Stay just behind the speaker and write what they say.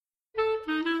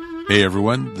Hey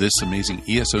everyone, this amazing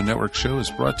ESO Network show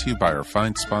is brought to you by our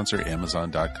fine sponsor,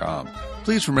 Amazon.com.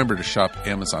 Please remember to shop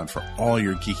Amazon for all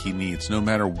your geeky needs, no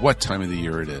matter what time of the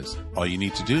year it is. All you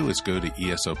need to do is go to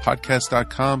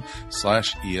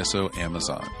esopodcast.com/ESO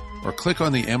Amazon, or click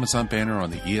on the Amazon banner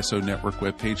on the ESO Network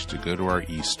webpage to go to our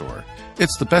e-store.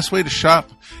 It's the best way to shop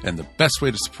and the best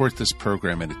way to support this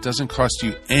program, and it doesn't cost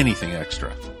you anything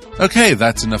extra. Okay,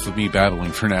 that's enough of me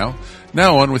babbling for now.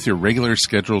 Now on with your regular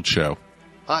scheduled show.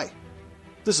 Hi,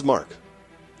 this is Mark.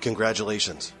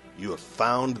 Congratulations. You have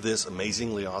found this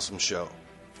amazingly awesome show.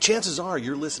 Chances are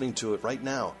you're listening to it right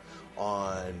now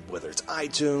on whether it's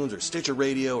iTunes or Stitcher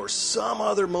Radio or some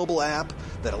other mobile app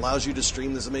that allows you to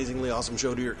stream this amazingly awesome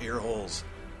show to your ear holes.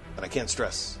 And I can't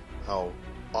stress how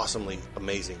awesomely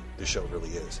amazing this show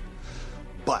really is.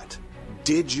 But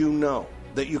did you know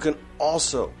that you can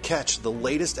also catch the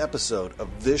latest episode of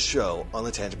this show on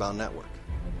the Tangibound Network?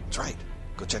 That's right.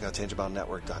 Go check out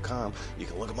tangiboundnetwork.com. You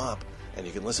can look them up, and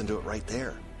you can listen to it right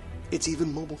there. It's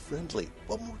even mobile-friendly.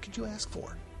 What more could you ask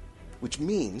for? Which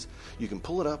means you can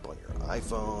pull it up on your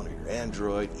iPhone or your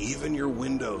Android, even your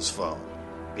Windows phone.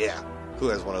 Yeah, who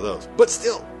has one of those? But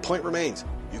still, point remains,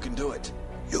 you can do it.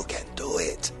 You can do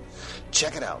it.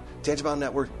 Check it out,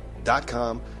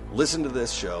 tangiboundnetwork.com. Listen to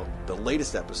this show, the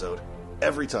latest episode,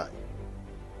 every time.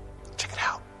 Check it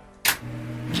out.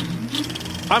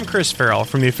 I'm Chris Farrell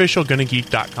from the official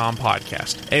GonnaGeek.com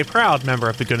podcast, a proud member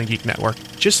of the Gonna Geek Network,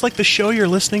 just like the show you're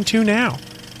listening to now.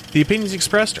 The opinions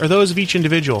expressed are those of each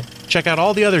individual. Check out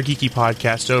all the other geeky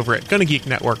podcasts over at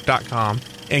GonnaGeekNetwork.com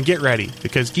and get ready,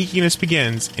 because geekiness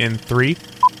begins in 3,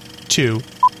 2,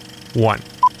 1.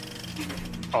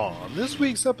 On this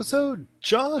week's episode,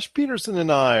 Josh, Pederson,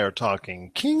 and I are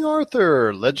talking King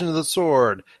Arthur, Legend of the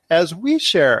Sword, as we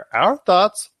share our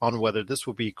thoughts on whether this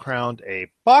will be crowned a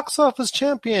box office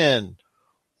champion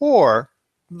or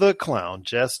the clown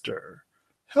jester.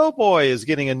 Hellboy is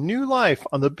getting a new life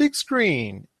on the big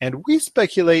screen, and we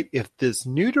speculate if this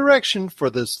new direction for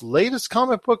this latest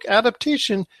comic book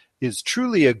adaptation is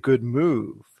truly a good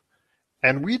move.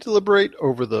 And we deliberate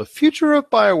over the future of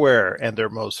Bioware and their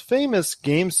most famous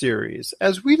game series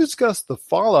as we discuss the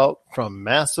fallout from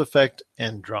Mass Effect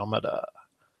Andromeda.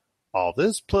 All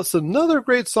this plus another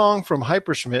great song from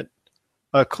Hyperschmitt,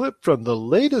 a clip from the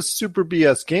latest Super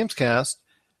BS Gamescast,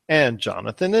 and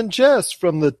Johnathan and Jess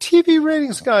from the TV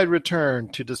Ratings Guide return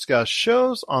to discuss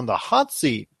shows on the hot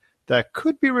seat that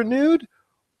could be renewed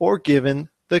or given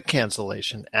the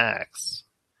cancellation axe.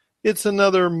 It's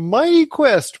another mighty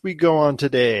quest we go on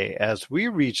today as we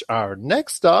reach our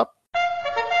next stop,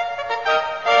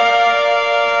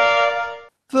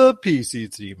 the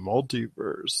PCC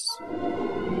Multiverse.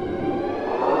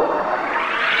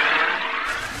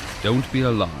 Don't be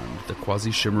alarmed. The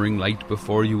quasi-shimmering light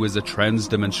before you is a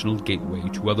trans-dimensional gateway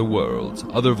to other worlds,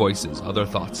 other voices, other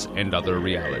thoughts, and other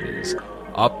realities.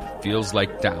 Up feels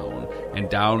like down, and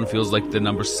down feels like the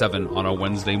number 7 on a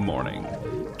Wednesday morning.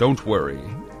 Don't worry.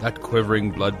 That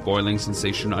quivering, blood-boiling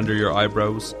sensation under your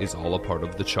eyebrows is all a part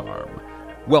of the charm.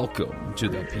 Welcome to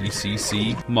the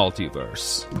PCC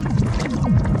Multiverse.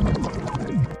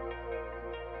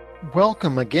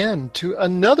 Welcome again to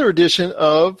another edition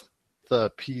of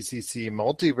the PCC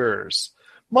Multiverse.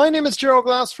 My name is Gerald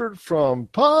Glassford from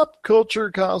Pop Culture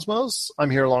Cosmos.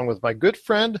 I'm here along with my good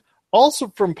friend,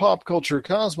 also from Pop Culture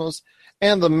Cosmos,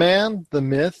 and the man, the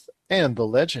myth, and the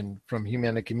legend from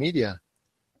Humannequin Media.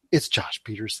 It's Josh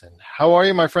Pederson. How are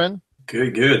you, my friend?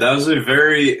 Good, good. That was a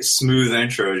very smooth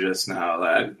intro just now.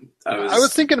 I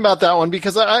was thinking about that one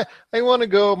because I want to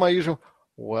go my usual,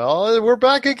 well, we're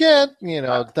back again. You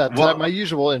know, my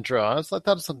usual intro. I thought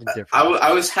it was something different.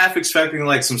 I was half expecting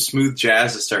like some smooth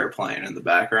jazz to start playing in the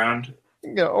background.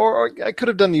 Yeah, or I could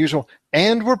have done the usual,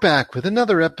 and we're back with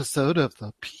another episode of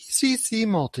the PCC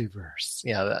Multiverse.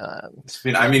 Yeah.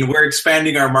 I mean, we're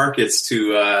expanding our markets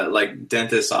to like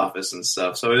dentist office and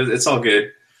stuff, so it's all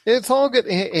good. It's all good.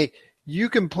 Hey, you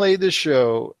can play this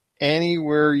show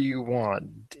anywhere you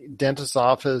want. Dentist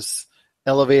office,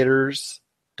 elevators,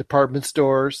 department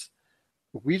stores.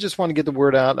 We just want to get the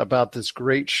word out about this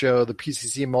great show, the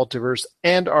PCC Multiverse,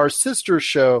 and our sister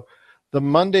show, the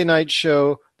Monday night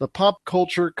show, the Pop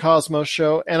Culture Cosmos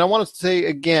show. And I want to say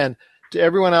again to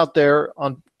everyone out there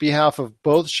on behalf of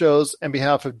both shows and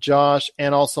behalf of Josh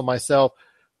and also myself,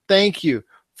 thank you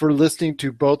for listening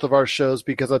to both of our shows,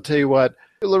 because I'll tell you what,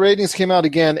 the ratings came out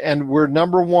again and we're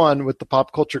number 1 with the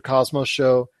Pop Culture Cosmos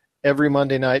show every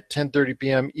Monday night, 10:30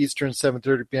 p.m. Eastern,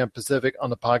 7:30 p.m. Pacific on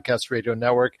the Podcast Radio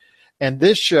Network. And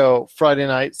this show, Friday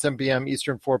night, 7 p.m.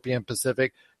 Eastern, 4 p.m.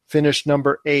 Pacific, finished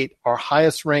number 8, our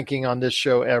highest ranking on this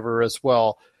show ever as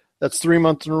well. That's 3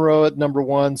 months in a row at number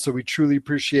 1, so we truly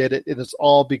appreciate it, and it's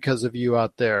all because of you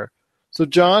out there. So,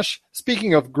 Josh,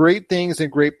 speaking of great things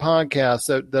and great podcasts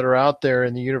that are out there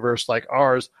in the universe like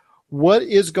ours, what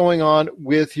is going on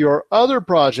with your other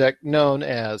project known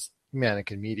as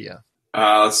Humannequin Media?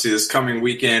 Let's see, this coming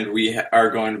weekend, we are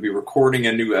going to be recording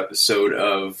a new episode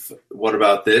of What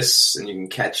About This? And you can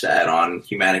catch that on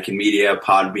Humannequin Media,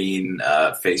 Podbean,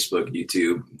 Facebook,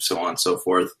 YouTube, so on and so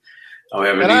forth.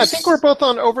 I think we're both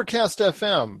on Overcast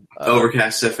FM.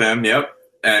 Overcast FM, yep.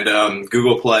 And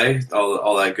Google Play,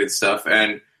 all that good stuff.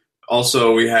 And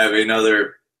also we have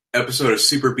another episode of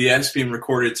Super BS being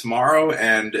recorded tomorrow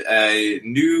and a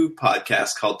new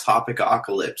podcast called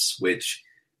Topicocaplyse, which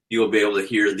you will be able to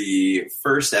hear the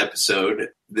first episode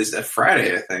this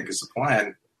Friday, I think, is the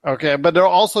plan. Okay, but they'll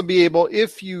also be able,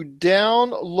 if you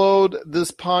download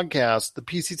this podcast, the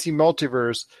PCC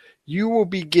Multiverse, you will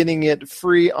be getting it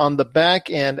free on the back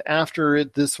end after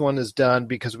this one is done,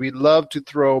 because we love to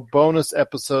throw bonus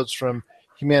episodes from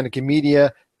Humannequin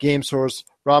Media, Game Source,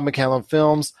 Rob McCallum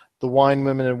Films, The Wine,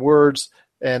 Women, and Words,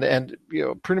 and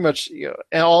pretty much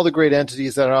and all the great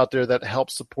entities that are out there that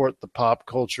help support the pop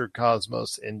culture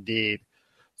cosmos indeed.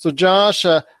 So, Josh,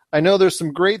 I know there's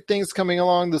some great things coming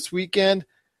along this weekend.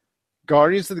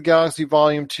 Guardians of the Galaxy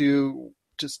Volume 2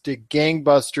 just did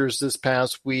gangbusters this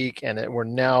past week, and we're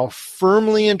now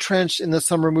firmly entrenched in the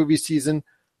summer movie season.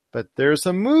 But there's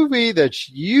a movie that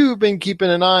you've been keeping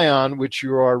an eye on, which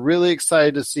you are really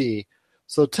excited to see.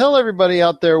 So tell everybody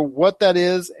out there what that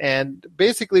is, and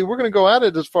basically we're going to go at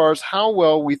it as far as how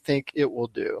well we think it will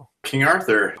do. King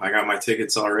Arthur. I got my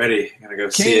tickets already. I'm going to go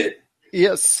see it.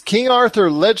 Yes, King Arthur,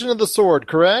 Legend of the Sword,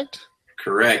 correct?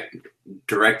 Correct.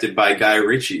 Directed by Guy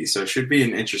Ritchie, so it should be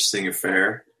an interesting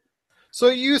affair. So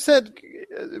you said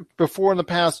before in the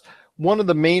past, one of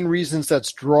the main reasons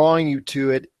that's drawing you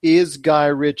to it is Guy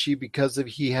Ritchie because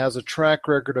he has a track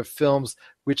record of films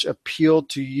which appeal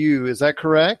to you. Is that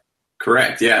correct?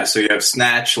 Correct, yeah. So you have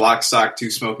Snatch, Lock, Stock,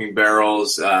 Two Smoking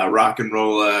Barrels, Rock and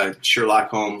Rolla, Sherlock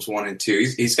Holmes 1 and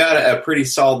 2. He's got a pretty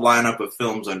solid lineup of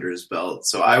films under his belt.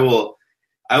 So I will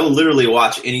literally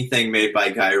watch anything made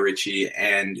by Guy Ritchie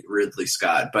and Ridley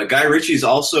Scott. But Guy Ritchie is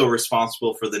also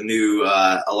responsible for the new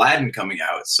Aladdin coming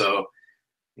out. So,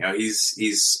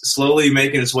 he's slowly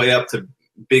making his way up to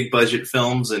big budget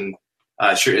films. And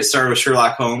it started with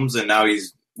Sherlock Holmes, and now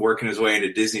he's working his way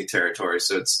into Disney territory.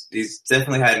 So he's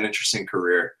definitely had an interesting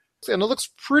career. And it looks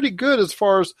pretty good as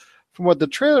far as from what the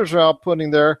trailers are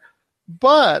outputting there.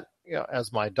 But,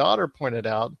 as my daughter pointed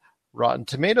out, Rotten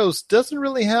Tomatoes doesn't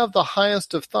really have the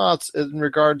highest of thoughts in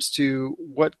regards to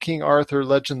what King Arthur,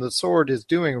 Legend of the Sword is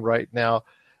doing right now.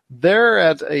 They're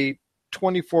at a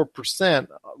 24%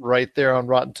 right there on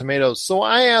Rotten Tomatoes. So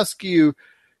I ask you,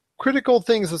 critical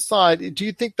things aside, do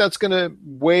you think that's going to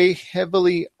weigh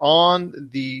heavily on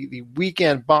the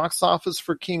weekend box office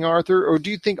for King Arthur, or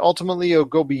do you think ultimately it'll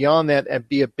go beyond that and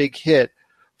be a big hit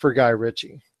for Guy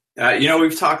Ritchie?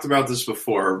 We've talked about this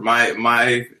before.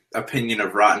 My opinion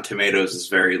of Rotten Tomatoes is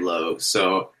very low.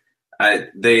 So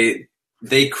they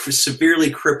severely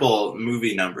cripple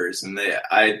movie numbers, and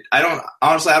I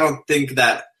don't think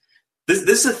that this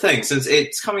is the thing, since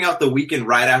it's coming out the weekend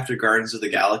right after Guardians of the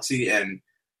Galaxy and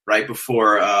right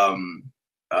before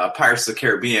Pirates of the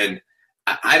Caribbean.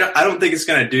 I don't think it's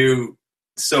going to do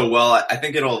so well. I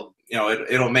think it'll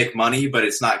make money, but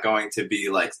it's not going to be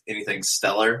like anything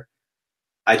stellar.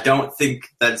 I don't think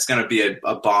that it's going to be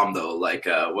a bomb, though, like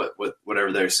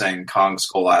whatever they're saying Kong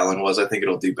Skull Island was. I think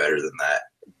it'll do better than that.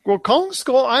 Well, Kong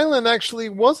Skull Island actually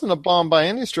wasn't a bomb by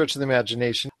any stretch of the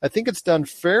imagination. I think it's done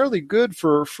fairly good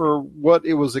for what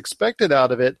it was expected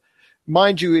out of it.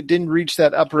 Mind you, it didn't reach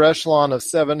that upper echelon of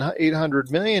 $800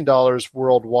 million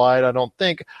worldwide, I don't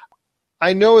think.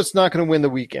 I know it's not going to win the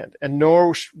weekend, and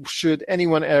nor should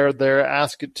anyone out there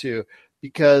ask it to.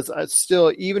 Because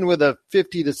still, even with a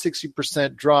 50 to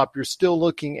 60% drop, you're still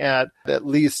looking at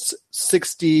least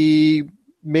 60,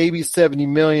 maybe $70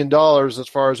 million as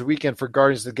far as a weekend for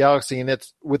Guardians of the Galaxy. And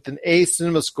it's with an A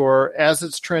cinema score as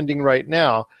it's trending right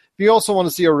now. If you also want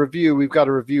to see a review, we've got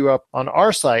a review up on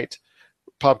our site,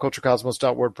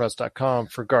 popculturecosmos.wordpress.com,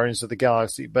 for Guardians of the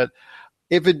Galaxy. But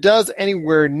if it does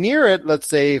anywhere near it, let's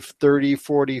say 30,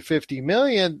 40, 50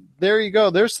 million, there you go.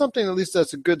 There's something, at least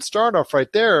that's a good start off right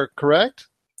there, correct?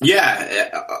 Yeah.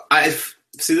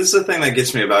 See, this is the thing that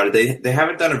gets me about it. They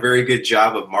haven't done a very good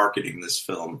job of marketing this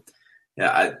film.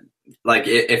 Yeah,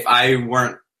 if I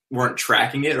weren't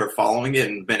tracking it or following it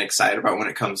and been excited about when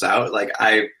it comes out,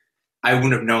 I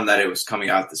wouldn't have known that it was coming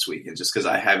out this weekend just because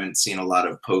I haven't seen a lot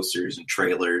of posters and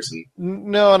trailers.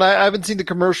 No, and I haven't seen the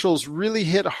commercials really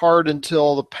hit hard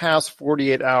until the past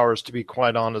 48 hours, to be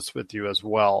quite honest with you as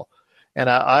well. And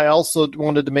I also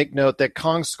wanted to make note that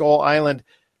Kong Skull Island,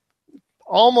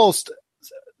 almost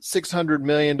 $600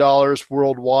 million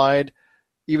worldwide,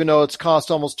 even though it's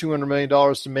cost almost $200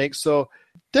 million to make. So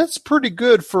that's pretty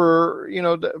good for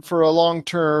a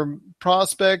long-term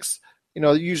prospects.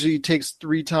 It usually takes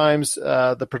 3 times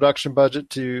the production budget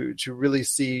to really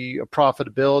see a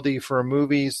profitability for a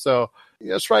movie. So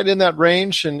it's right in that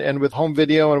range, and with home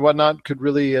video and whatnot could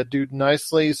really do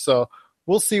nicely. So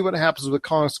we'll see what happens with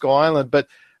Kong Skull Island. But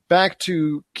back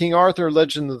to King Arthur,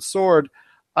 Legend of the Sword,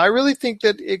 I really think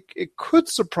that it could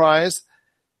surprise.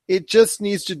 It just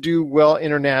needs to do well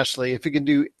internationally. If it can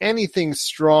do anything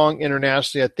strong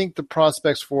internationally, I think the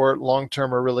prospects for it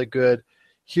long-term are really good.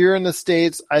 Here in the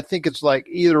States, I think it's like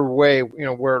either way,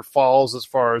 where it falls as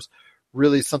far as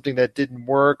really something that didn't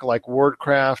work, like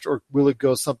Wordcraft, or will it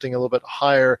go something a little bit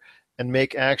higher and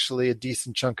make actually a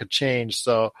decent chunk of change.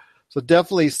 So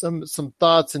definitely some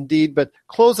thoughts indeed. But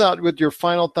close out with your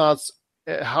final thoughts,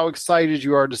 how excited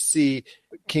you are to see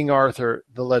King Arthur,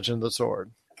 The Legend of the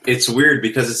Sword. It's weird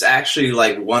because it's actually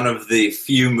like one of the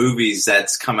few movies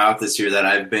that's come out this year that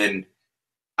I've been,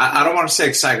 I don't want to say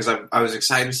excited, because I was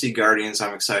excited to see Guardians,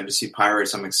 I'm excited to see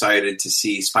Pirates, I'm excited to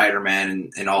see Spider-Man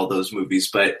and all those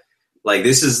movies, but like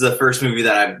this is the first movie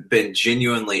that I've been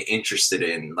genuinely interested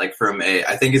in, like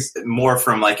I think it's more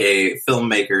from like a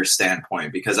filmmaker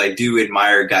standpoint, because I do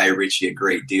admire Guy Ritchie a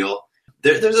great deal.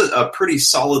 There's a pretty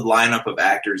solid lineup of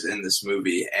actors in this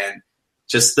movie, and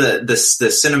just the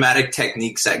cinematic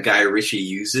techniques that Guy Ritchie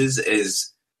uses is,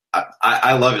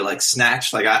 I love it. Like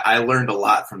Snatch, like I learned a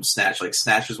lot from Snatch. Like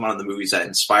Snatch was one of the movies that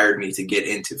inspired me to get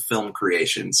into film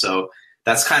creation. So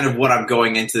that's kind of what I'm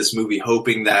going into this movie,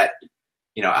 hoping that,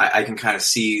 I can kind of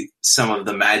see some of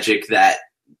the magic that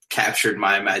captured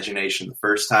my imagination the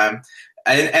first time.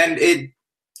 And it,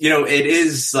 it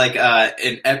is like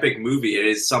an epic movie. It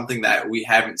is something that we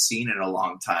haven't seen in a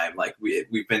long time. Like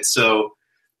we've been so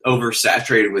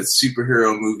oversaturated with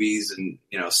superhero movies and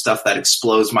stuff that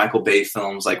explodes Michael Bay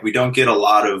films. Like we don't get a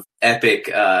lot of epic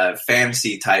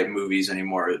fantasy type movies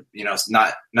anymore.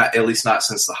 Not at least not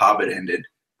since The Hobbit ended.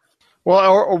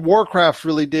 Well, Warcraft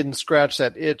really didn't scratch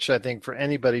that itch, I think, for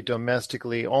anybody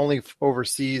domestically. Only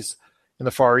overseas in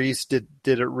the Far East did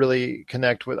it really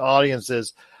connect with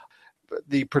audiences.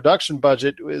 The production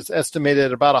budget was estimated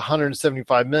at about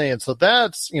 $175 million. So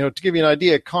that's, to give you an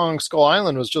idea, Kong Skull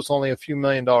Island was just only a few $1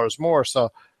 million more.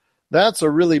 So that's a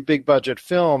really big budget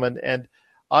film. And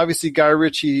obviously Guy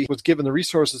Ritchie was given the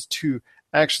resources to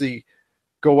actually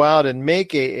go out and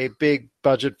make a big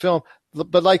budget film.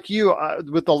 But like you,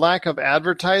 with the lack of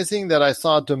advertising that I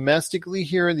saw domestically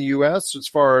here in the U.S., as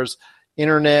far as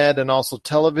internet and also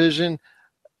television,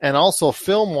 and also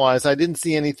film-wise, I didn't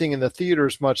see anything in the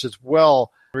theaters much as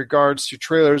well in regards to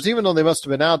trailers, even though they must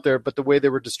have been out there, but the way they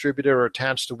were distributed or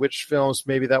attached to which films,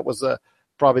 maybe that was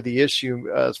probably the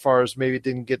issue as far as maybe it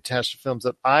didn't get attached to films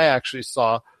that I actually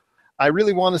saw. I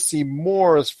really want to see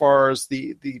more as far as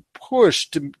the push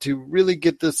to really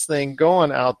get this thing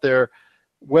going out there.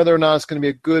 Whether or not it's going to be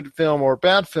a good film or a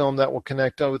bad film that will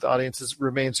connect with audiences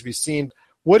remains to be seen.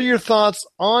 What are your thoughts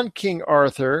on King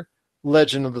Arthur,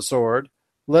 Legend of the Sword?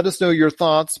 Let us know your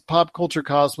thoughts,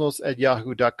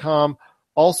 popculturecosmos@yahoo.com.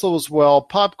 Also as well,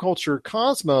 Pop Culture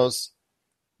Cosmos,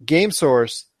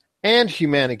 GameSource, and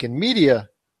Humannequin Media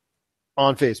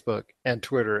on Facebook and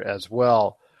Twitter as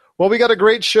well. Well, we got a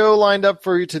great show lined up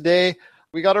for you today.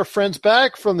 We got our friends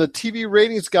back from the TV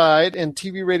Ratings Guide and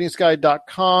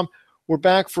TVRatingsGuide.com. We're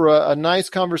back for a nice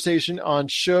conversation on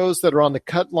shows that are on the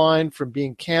cut line from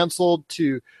being canceled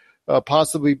to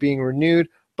possibly being renewed.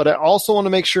 But I also want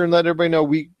to make sure and let everybody know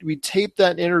we taped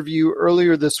that interview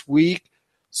earlier this week.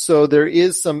 So there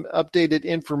is some updated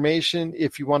information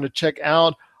if you want to check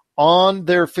out on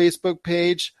their Facebook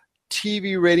page,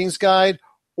 TV Ratings Guide,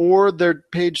 or their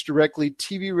page directly,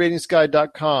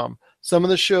 TVRatingsGuide.com. Some of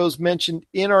the shows mentioned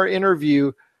in our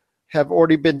interview have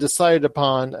already been decided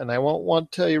upon, and I won't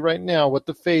want to tell you right now what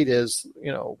the fate is,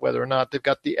 whether or not they've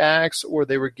got the axe or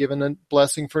they were given a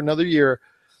blessing for another year.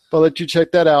 But I'll let you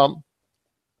check that out,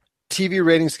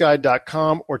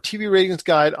 TVRatingsGuide.com or TV Ratings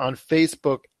Guide on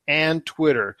Facebook and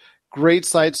Twitter. Great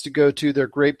sites to go to. They're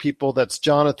great people. That's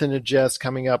Johnathan and Jess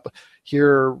coming up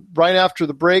here right after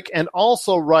the break, and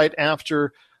also right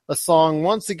after a song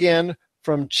once again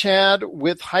from Chad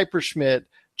with Hyperschmitt.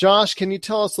 Josh, can you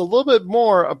tell us a little bit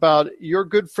more about your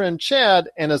good friend Chad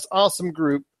and his awesome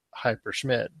group,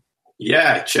 Hyperschmitt?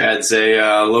 Yeah, Chad's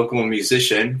a local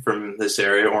musician from this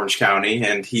area, Orange County,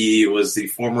 and he was the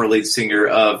former lead singer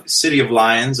of City of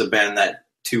Lions, a band that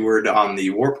toured on the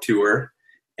Warped Tour,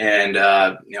 and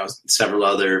several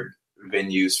other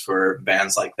venues for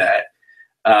bands like that.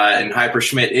 and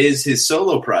Hyperschmitt is his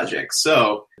solo project.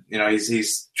 So,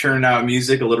 he's churning out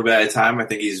music a little bit at a time. I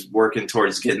think he's working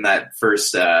towards getting that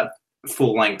first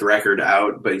full-length record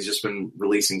out, but he's just been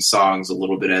releasing songs a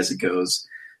little bit as it goes.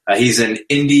 He's an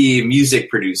indie music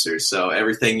producer, so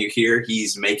everything you hear,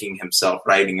 he's making himself,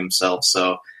 writing himself.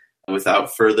 So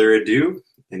without further ado,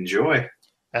 enjoy.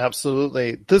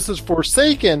 Absolutely. This is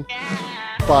Forsaken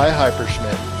by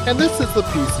Hyperschmitt, and this is the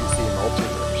PCC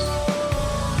Multiverse.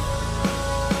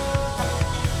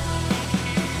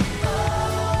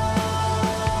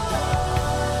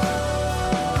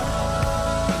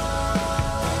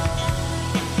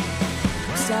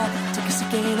 Take a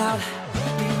second out.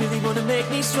 Do you really want to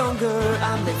make me stronger?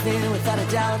 I'm living without a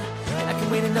doubt. I can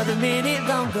wait another minute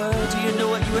longer. Do you know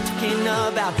what you were talking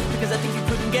about? Because I think you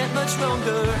couldn't get much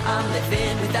stronger. I'm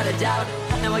living without a doubt.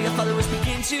 Now all your followers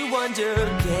begin to wonder.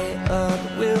 Get up,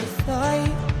 we'll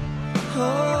fight.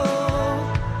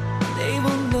 Oh, they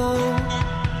will know.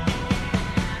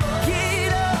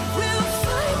 Get up, we'll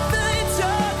fight the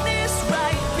darkness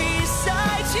right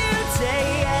beside you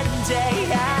day and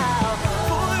day out.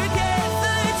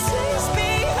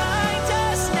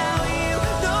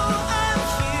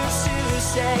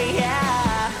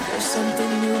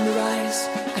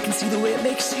 See the way it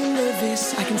makes you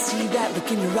nervous. I can see that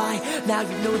look in your eye. Now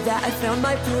you know that I found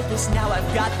my purpose. Now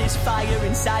I've got this fire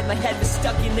inside my head, was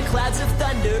stuck in the clouds of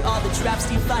thunder. All the traps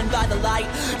defined by the light.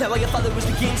 Now all your followers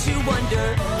begin to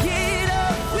wonder. Get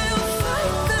up, we'll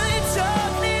fight the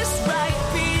darkness right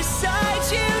beside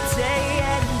you day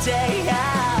and day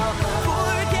out.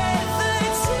 Forget the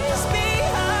tears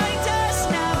behind us.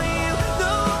 Now you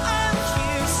know I'm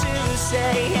here to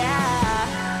say yeah.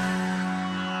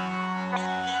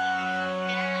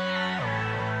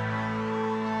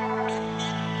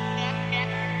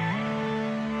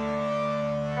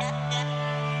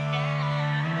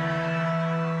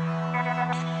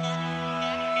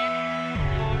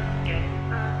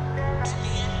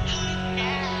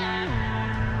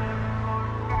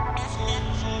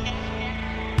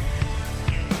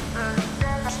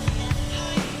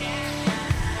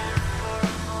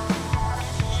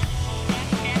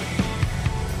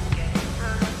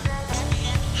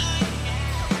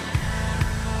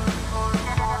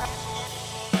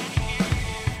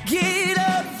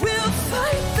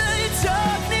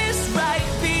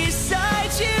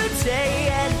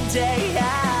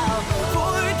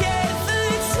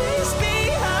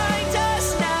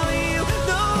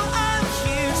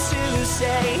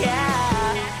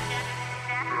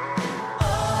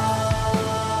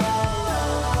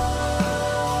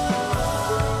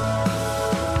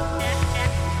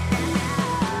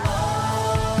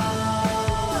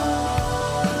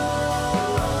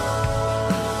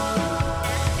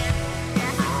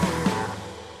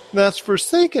 That's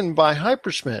Forsaken by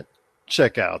Hyperschmitt.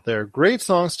 Check out their great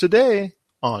songs today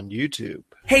on YouTube.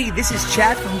 Hey, this is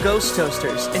Chad from Ghost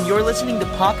Toasters, and you're listening to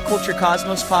Pop Culture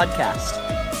Cosmos Podcast.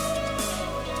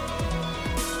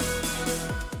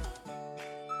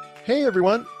 Hey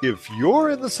everyone, if you're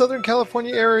in the Southern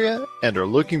California area and are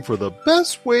looking for the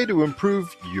best way to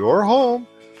improve your home,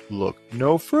 look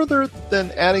no further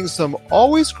than adding some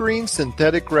always green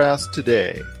synthetic grass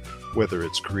today. Whether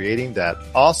it's creating that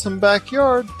awesome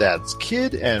backyard that's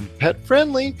kid and pet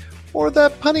friendly, or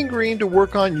that putting green to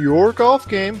work on your golf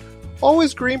game,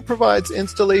 Always Green provides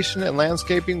installation and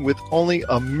landscaping with only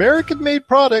American-made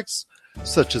products,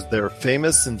 such as their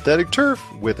famous synthetic turf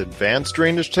with advanced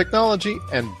drainage technology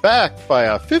and backed by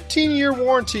a 15-year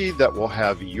warranty that will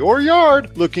have your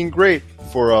yard looking great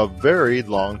for a very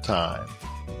long time.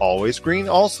 Always Green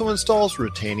also installs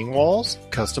retaining walls,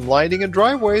 custom lighting and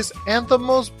driveways, and the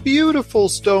most beautiful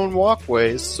stone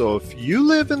walkways. So if you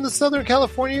live in the Southern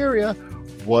California area,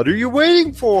 what are you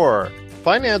waiting for?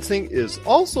 Financing is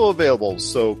also available,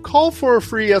 so call for a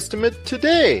free estimate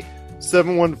today.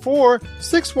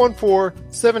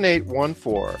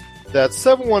 714-614-7814. That's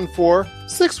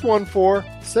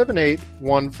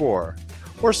 714-614-7814.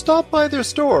 Or stop by their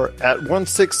store at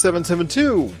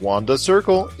 16772 Wanda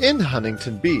Circle in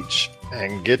Huntington Beach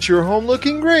and get your home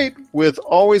looking great with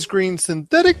Always Green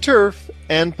synthetic turf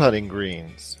and putting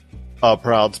greens. A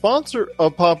proud sponsor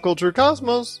of Pop Culture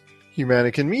Cosmos,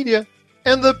 Humannequin Media,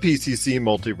 and the PCC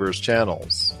Multiverse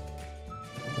channels.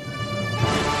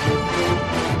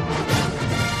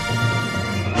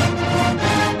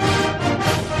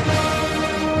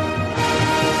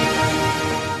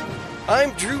 I'm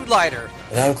Drew Leiter.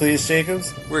 And I'm Cleus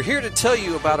Jacobs. We're here to tell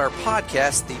you about our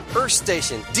podcast, The Earth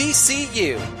Station,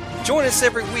 DCU. Join us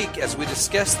every week as we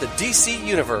discuss the DC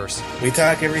Universe. We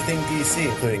talk everything DC,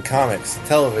 including comics,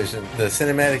 television, the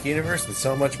cinematic universe, and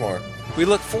so much more. We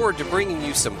look forward to bringing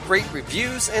you some great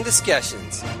reviews and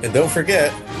discussions. And don't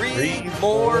forget, read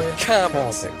more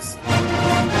comics.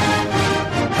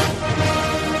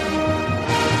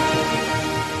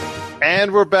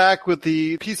 And we're back with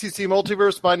the PCC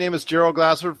Multiverse. My name is Gerald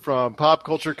Glassford from Pop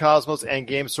Culture Cosmos and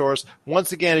Game Source.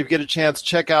 Once again, if you get a chance,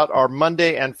 check out our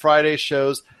Monday and Friday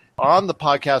shows on the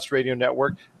Podcast Radio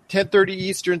Network. 10:30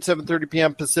 Eastern, 7:30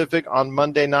 p.m. Pacific on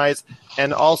Monday nights,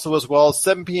 and also as well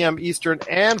 7 p.m. Eastern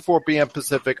and 4 p.m.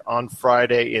 Pacific on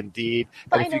Friday, indeed.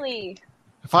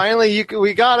 Finally.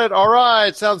 We got it. All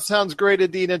right. Sounds great,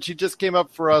 indeed. And she just came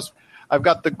up for us. I've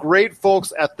got the great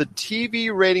folks at the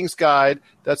TV Ratings Guide.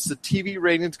 That's the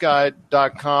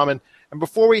TVRatingsGuide.com. And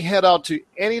before we head out to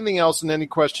anything else and any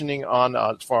questioning on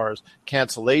as far as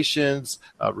cancellations,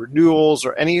 renewals,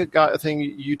 or anything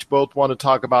you both want to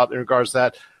talk about in regards to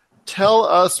that, tell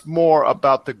us more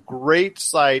about the great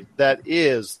site that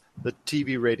is the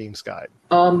TV Ratings Guide.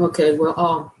 Okay,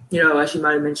 well, as you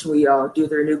might have mentioned, we do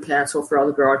the renew cancel for all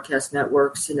the broadcast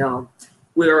networks, and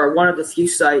we are one of the few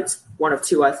sites, one of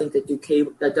two, I think,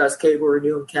 that does cable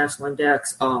renew and cancel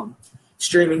index,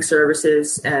 streaming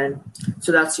services, and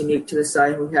so that's unique to the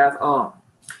site. We have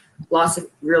lots of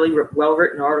really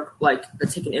well-written articles,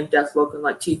 that take an in-depth look on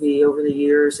TV over the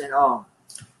years, and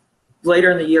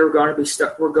later in the year, we're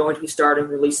going to be starting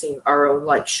releasing our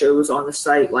own shows on the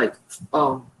site.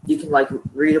 You can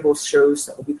readable shows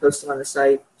that we'll be posting on the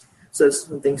site. So those are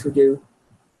some things we do.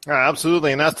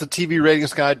 Absolutely, and that's the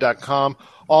TVRatingsGuide.com.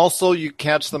 Also, you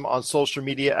catch them on social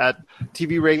media at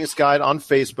TV Ratings Guide on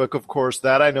Facebook, of course.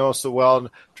 That I know so well, and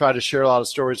try to share a lot of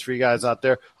stories for you guys out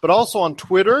there. But also on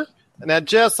Twitter. And at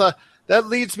Jess, that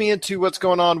leads me into what's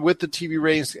going on with the TV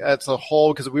ratings as a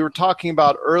whole, because we were talking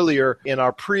about earlier in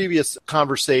our previous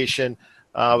conversation,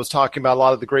 I was talking about a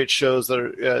lot of the great shows that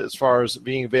are as far as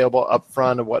being available up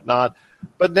front and whatnot.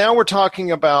 But now we're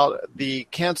talking about the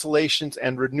cancellations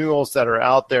and renewals that are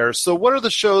out there. So what are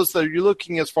the shows that you're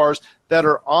looking as far as that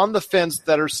are on the fence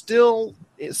that are still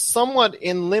somewhat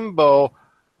in limbo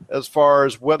as far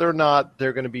as whether or not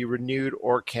they're going to be renewed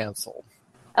or canceled?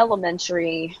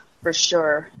 Elementary, for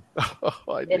sure.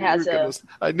 I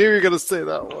knew you were going to say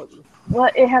that one.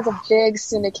 Well, it has a big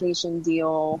syndication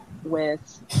deal with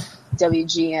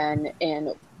WGN,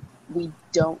 and we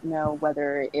don't know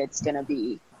whether it's going to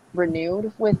be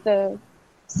renewed with the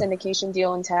syndication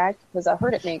deal intact, because I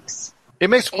heard it makes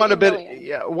quite a bit. million.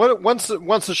 Yeah, once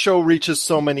a show reaches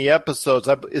so many episodes,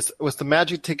 was the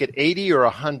magic ticket 80 or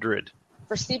 100?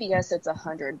 For CBS, it's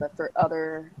 100, but for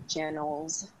other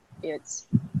channels, it's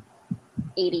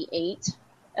 88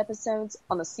 episodes.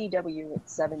 On the CW,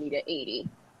 it's 70 to 80.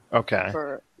 Okay.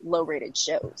 For low-rated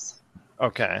shows.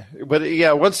 Okay, but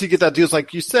yeah, once you get that deal,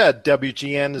 like you said,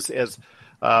 WGN has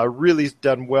really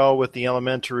done well with the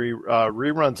elementary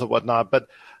reruns and whatnot.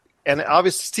 And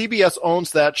obviously CBS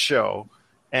owns that show,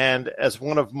 and as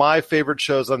one of my favorite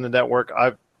shows on the network,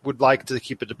 I would like to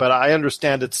keep it. But I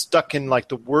understand it's stuck in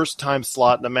the worst time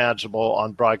slot imaginable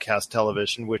on broadcast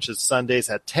television, which is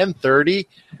Sundays at 10:30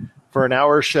 for an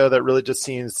hour show. That really just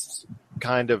seems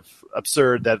kind of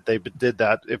absurd that they did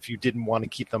that if you didn't want to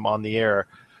keep them on the air.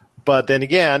 But then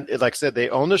again, like I said, they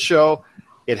own the show.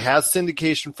 It has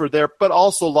syndication for there, but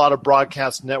also a lot of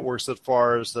broadcast networks as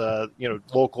far as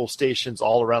local stations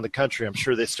all around the country. I'm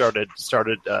sure they started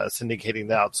syndicating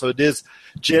that out. So it is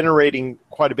generating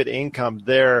quite a bit of income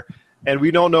there. And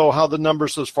we don't know how the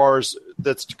numbers as far as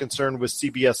that's concerned with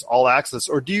CBS All Access.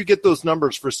 Or do you get those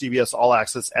numbers for CBS All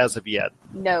Access as of yet?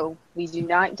 No, we do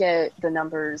not get the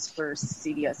numbers for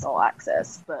CBS All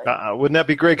Access. But wouldn't that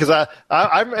be great? Because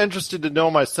I'm interested to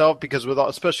know myself, because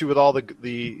especially with all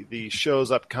the shows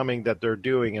upcoming that they're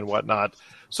doing and whatnot.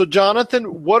 So, Johnathan,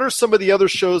 what are some of the other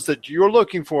shows that you're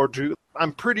looking forward to?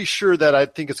 I'm pretty sure that I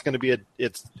think it's going to be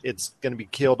it's going to be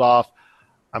killed off.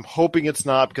 I'm hoping it's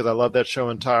not, because I love that show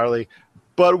entirely.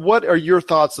 But what are your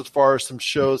thoughts as far as some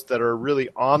shows that are really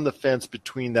on the fence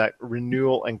between that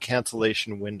renewal and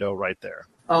cancellation window right there?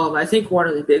 I think one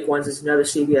of the big ones is another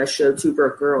CBS show, Two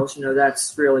Broke Girls.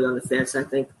 That's really on the fence. I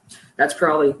think that's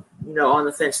probably, on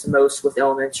the fence the most with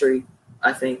Elementary,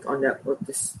 I think, on network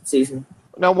this season.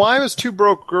 Now, why was Two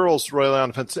Broke Girls really on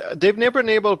the fence? They've never been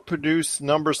able to produce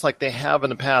numbers like they have in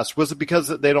the past. Was it because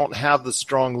they don't have as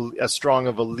strong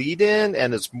of a lead-in,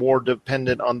 and it's more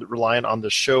reliant on the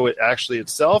show actually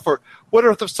itself? Or what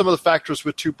are some of the factors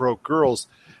with Two Broke Girls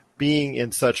being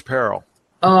in such peril?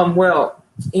 Well,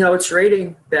 it's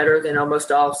rating better than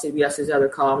almost all of CBS's other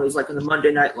comedies. Like in the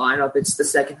Monday night lineup, it's the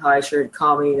second highest rated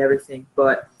comedy and everything.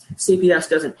 But CBS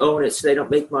doesn't own it, so they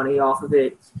don't make money off of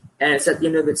it. And it's at the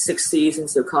end of its 6th season,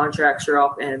 so contracts are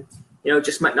up, and it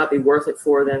just might not be worth it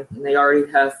for them. And they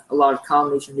already have a lot of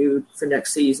comedies renewed for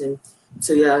next season.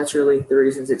 So yeah, that's really the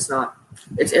reasons it's not.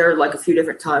 It's aired like a few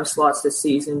different time slots this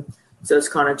season, so it's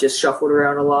kind of just shuffled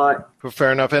around a lot.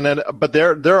 Fair enough. And then, but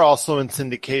they're also in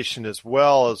syndication as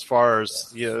well, as far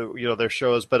as their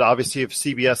shows. But obviously, if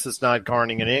CBS is not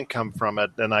garnering an income from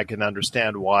it, then I can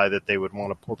understand why that they would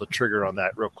want to pull the trigger on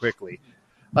that real quickly.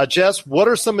 Jess, what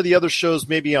are some of the other shows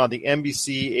maybe on the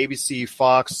NBC, ABC,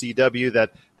 Fox, CW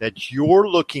that you're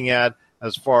looking at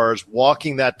as far as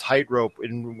walking that tightrope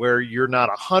in where you're not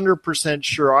 100%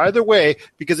 sure either way?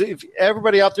 Because if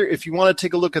everybody out there, if you want to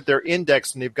take a look at their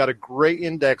index, and they've got a great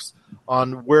index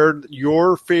on where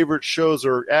your favorite shows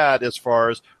are at as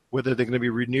far as whether they're going to be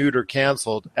renewed or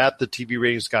canceled at the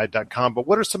TVRatingsGuide.com. But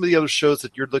what are some of the other shows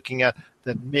that you're looking at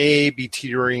that may be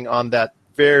teetering on that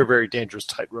very, very dangerous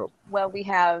tightrope? Well, we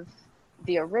have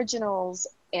the originals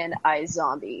and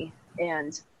iZombie.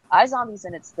 And iZombie's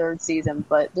in its 3rd season,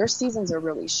 but their seasons are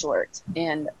really short.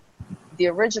 And the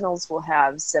originals will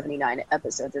have 79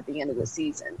 episodes at the end of the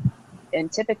season. And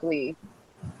typically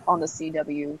on the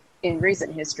CW, in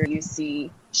recent history, you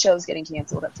see shows getting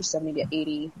canceled after 70 to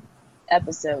 80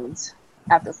 episodes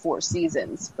after 4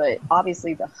 seasons. But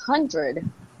obviously the 100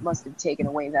 must have taken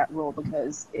away that rule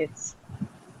because it's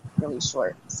really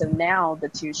short. So now the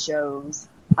 2 shows,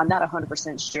 I'm not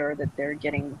 100% sure that they're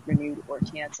getting renewed or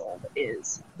canceled,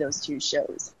 is those 2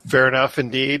 shows. Fair enough,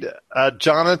 indeed.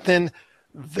 Johnathan,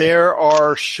 there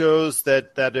are shows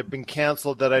that have been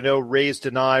canceled that I know raised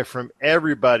an eye from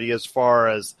everybody as far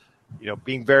as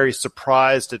being very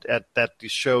surprised at that the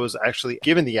show is actually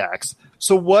given the axe.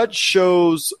 So what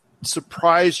shows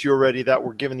surprised you already that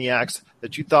were given the axe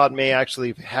that you thought may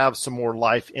actually have some more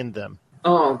life in them?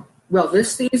 Well,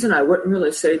 this season, I wouldn't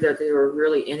really say that there were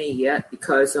really any yet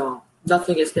because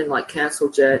nothing has been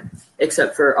canceled yet,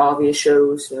 except for obvious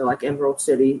shows, like Emerald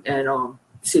City, and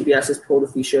CBS has pulled a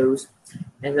few shows,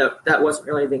 and that wasn't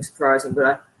really anything surprising.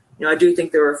 But I do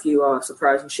think there were a few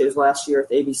surprising shows last year at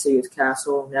the ABC with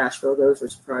Castle, Nashville. Those were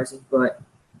surprising, but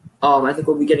I think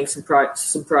we'll be getting some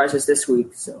surprises this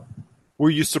week. So. Were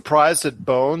you surprised at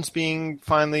Bones being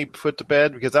finally put to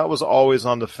bed? Because that was always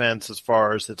on the fence as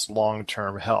far as its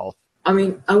long-term health. I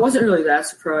mean, I wasn't really that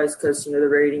surprised because, the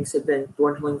ratings had been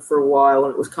dwindling for a while,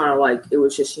 and it was kind of like it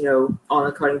was just, on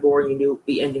the cutting board, and you knew it would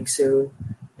be ending soon,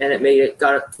 and it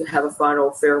got to have a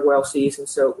final farewell season,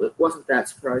 so it wasn't that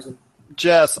surprising.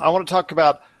 Jess, I want to talk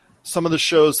about some of the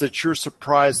shows that you're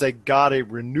surprised they got a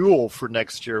renewal for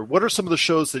next year. What are some of the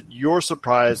shows that you're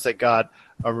surprised that got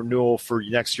a renewal for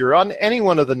next year on any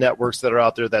one of the networks that are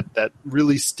out there that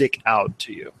really stick out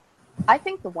to you? I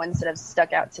think the ones that have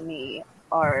stuck out to me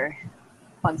are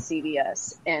on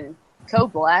CBS, and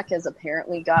Code Black has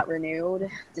apparently got renewed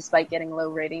despite getting low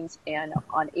ratings, and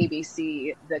on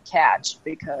ABC, The Catch,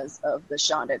 because of the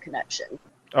Shonda connection.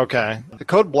 Okay. The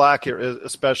Code Black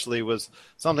especially was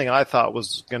something I thought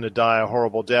was going to die a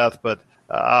horrible death, but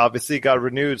obviously it got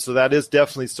renewed, so that is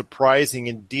definitely surprising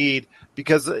indeed,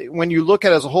 because when you look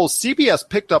at it as a whole, CBS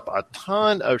picked up a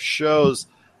ton of shows,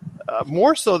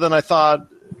 more so than I thought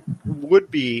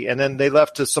would be, and then they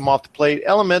left some off the plate.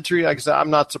 Elementary, like I said, I'm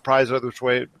not surprised either which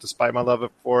way, despite my love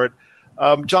for it.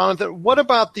 Johnathan, what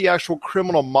about the actual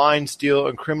Criminal Minds deal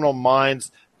and Criminal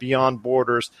Minds Beyond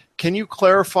Borders? Can you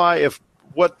clarify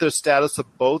what the status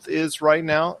of both is right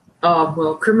now?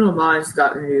 Well, Criminal Minds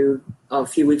got renewed a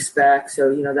few weeks back,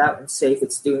 so that one's safe.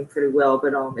 It's doing pretty well,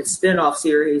 but it's a spin-off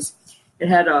series. It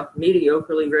had a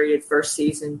mediocrely rated first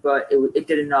season, but it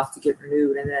did enough to get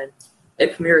renewed, and then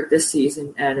it premiered this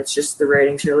season, and it's just the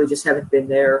ratings really just haven't been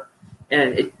there,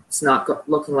 and it's not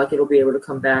looking like it'll be able to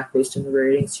come back based on the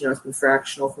ratings. It's been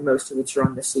fractional for most of its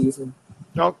run this season.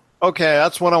 Oh, okay,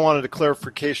 that's what I wanted a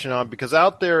clarification on, because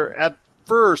out there at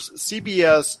first,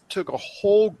 CBS took a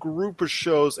whole group of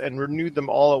shows and renewed them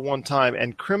all at one time,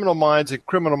 and Criminal Minds and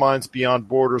Criminal Minds Beyond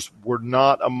Borders were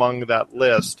not among that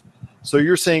list. So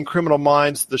you're saying Criminal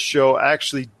Minds, the show,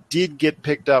 actually did get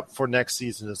picked up for next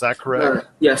season. Is that correct?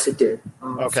 Yes, it did.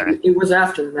 Okay. It was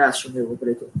after the mass renewal, but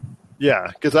it did. Yeah,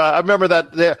 because I remember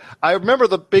that. I remember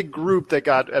the big group that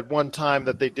got at one time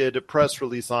that they did a press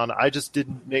release on. I just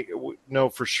didn't know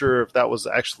for sure if that was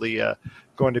actually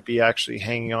going to be actually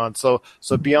hanging on. So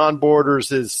Beyond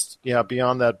Borders is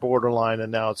beyond that borderline,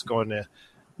 and now it's going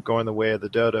the way of the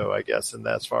dodo, I guess, and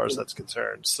as far as that's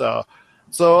concerned. So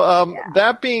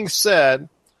that being said,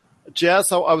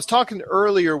 Jess, I was talking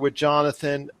earlier with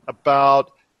Johnathan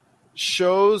about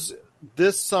shows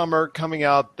this summer coming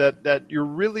out that you're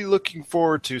really looking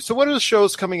forward to? So what are the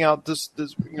shows coming out this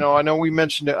I know we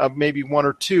mentioned maybe one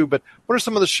or two, but what are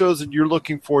some of the shows that you're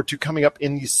looking forward to coming up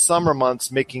in these summer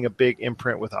months, making a big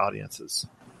imprint with audiences?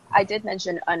 I did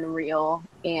mention Unreal,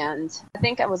 and I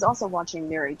think I was also watching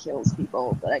Mary Kills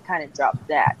People, but I kind of dropped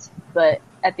that. But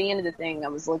at the end of the thing, I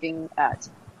was looking at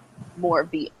more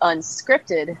of the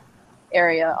unscripted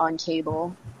area on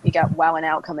cable. You got Wow and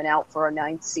Out coming out for a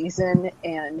 9th season,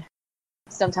 and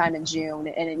sometime in June,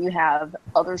 and then you have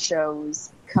other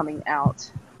shows coming out,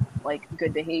 like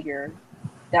Good Behavior.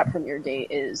 That premiere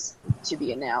date is to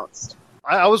be announced.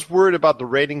 I was worried about the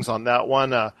ratings on that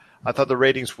one. I thought the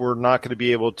ratings were not going to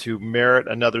be able to merit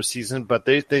another season, but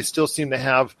they still seem to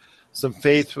have some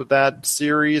faith with that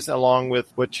series, along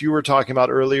with what you were talking about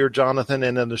earlier, Johnathan,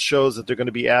 and then the shows that they're going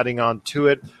to be adding on to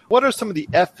it. What are some of the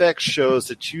FX shows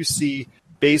that you see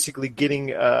basically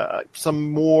getting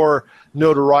some more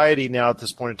notoriety now at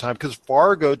this point in time? Because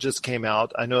Fargo just came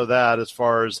out. I know that as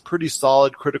far as pretty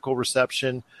solid critical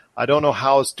reception. I don't know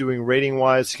how it's doing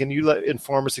rating-wise. Can you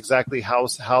inform us exactly how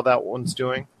that one's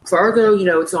doing? Fargo,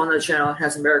 it's on the channel. It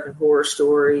has American Horror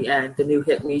Story and the new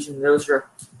hit Legion. Those are,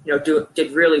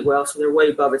 did really well, so they're way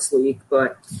above its league.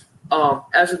 But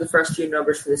as of the first few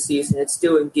numbers for the season, it's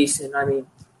doing decent. I mean,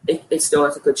 it still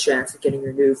has a good chance of getting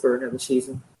renewed for another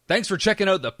season. Thanks for checking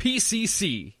out the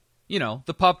PCC,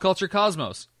 the pop culture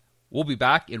cosmos. We'll be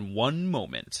back in one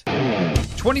moment.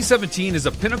 2017 is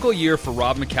a pinnacle year for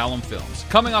Rob McCallum Films.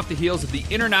 Coming off the heels of the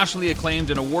internationally acclaimed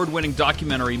and award-winning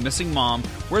documentary Missing Mom,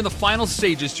 we're in the final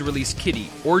stages to release Kitty,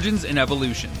 Origins and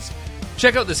Evolutions.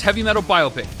 Check out this heavy metal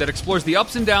biopic that explores the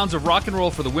ups and downs of rock and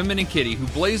roll for the women in Kitty who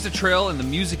blazed a trail in the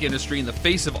music industry in the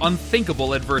face of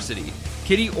unthinkable adversity.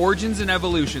 Kitty, Origins and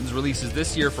Evolutions releases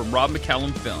this year from Rob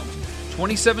McCallum Films.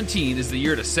 2017 is the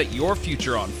year to set your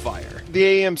future on fire. The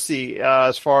AMC,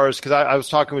 as far as, because I was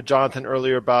talking with Johnathan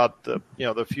earlier about the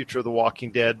future of The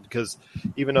Walking Dead, because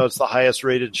even though it's the highest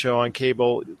rated show on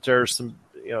cable, there's some,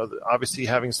 obviously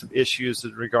having some issues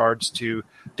in regards to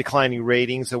declining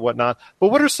ratings and whatnot. But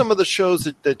what are some of the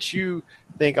shows that you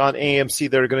think on AMC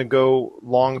that are going to go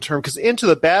long term? Because Into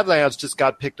the Badlands just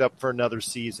got picked up for another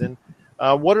season.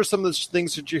 What are some of the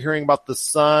things that you're hearing about The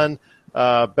Sun,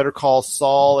 Better Call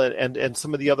Saul, and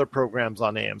some of the other programs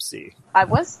on AMC? I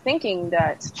was thinking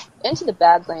that Into the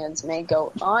Badlands may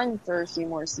go on for a few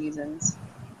more seasons,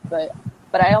 but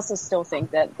I also still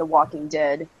think that The Walking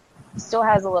Dead still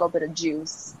has a little bit of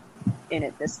juice in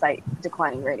it despite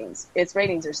declining ratings. Its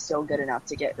ratings are still good enough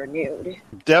to get renewed.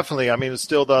 Definitely. I mean, it's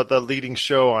still the leading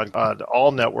show on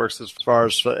all networks as far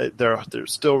as they're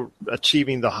still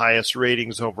achieving the highest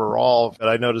ratings overall. But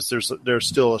I noticed there's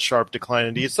still a sharp decline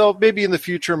indeed. So maybe in the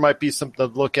future might be something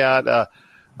to look at.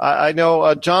 I know,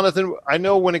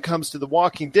 Johnathan, when it comes to The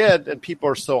Walking Dead and people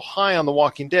are so high on The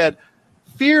Walking Dead,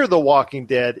 Fear the Walking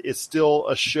Dead is still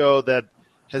a show that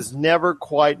has never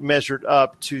quite measured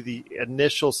up to the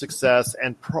initial success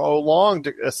and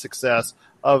prolonged success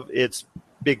of its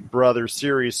Big Brother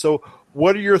series. So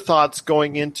what are your thoughts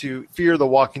going into Fear the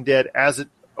Walking Dead as it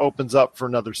opens up for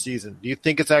another season? Do you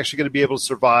think it's actually going to be able to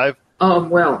survive?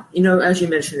 Well, as you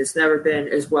mentioned, it's never been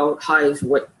as high as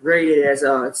what rated as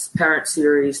its parent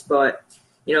series, but,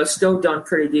 it's still done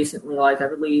pretty decently. Like, I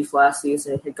believe last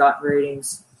season it had gotten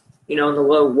ratings in the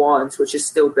low ones, which is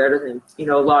still better than,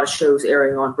 a lot of shows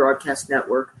airing on broadcast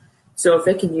network. So if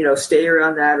it can, stay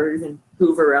around that or even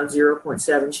hover around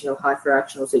 0.7, high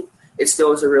fractionals, it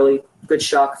still is a really good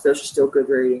shot because those are still good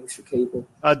ratings for cable.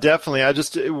 Definitely.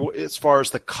 As far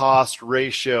as the cost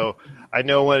ratio, I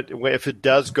know if it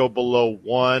does go below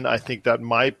 1, I think that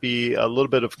might be a little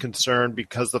bit of concern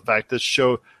because the fact this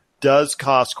show does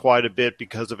cost quite a bit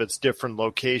because of its different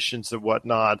locations and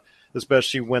whatnot,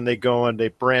 especially when they go and they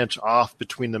branch off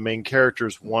between the main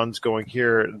characters. One's going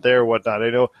here and there, whatnot.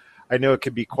 I know it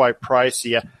can be quite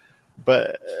pricey,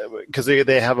 but because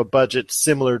they have a budget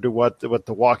similar to what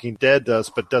The Walking Dead does,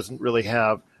 but doesn't really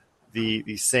have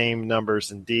the same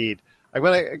numbers indeed. I'm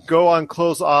going to go on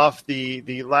close off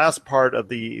the last part of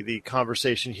the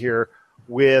conversation here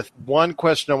with one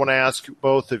question I want to ask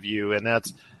both of you, and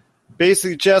that's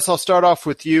basically, Jess, I'll start off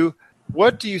with you.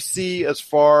 What do you see as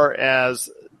far as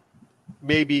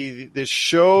maybe the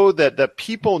show that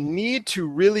people need to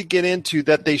really get into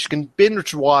that they can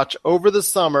binge watch over the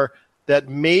summer that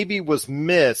maybe was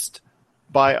missed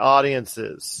by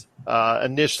audiences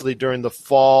initially during the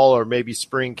fall or maybe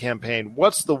spring campaign?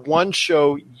 What's the one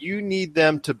show you need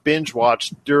them to binge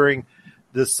watch during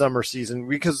this summer season?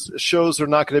 Because shows are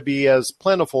not going to be as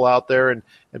plentiful out there and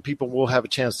people will have a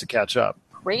chance to catch up.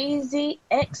 Crazy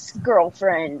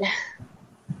Ex-Girlfriend.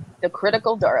 The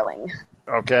Critical Darling.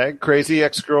 Okay, crazy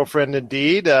ex-girlfriend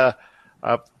indeed.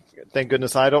 Thank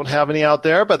goodness I don't have any out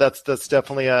there, but that's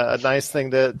definitely a nice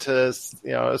thing to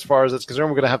as far as it's concerned.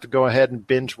 We're going to have to go ahead and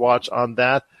binge watch on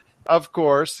that, of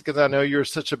course, because I know you're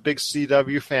such a big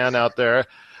CW fan out there.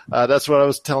 That's what I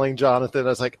was telling Johnathan. I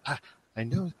was like, I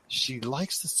know she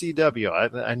likes the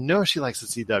CW. I know she likes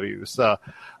the CW. So,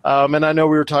 and I know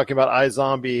we were talking about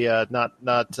iZombie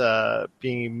not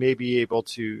being maybe able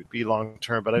to be long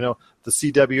term, but I know the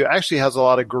CW actually has a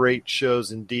lot of great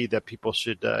shows indeed that people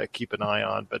should keep an eye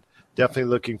on. But definitely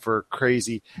looking for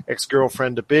Crazy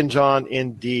Ex-Girlfriend to binge on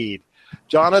indeed.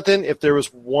 Johnathan, if there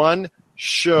was one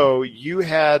show you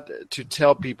had to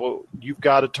tell people you've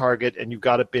got to target and you've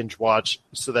got to binge watch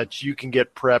so that you can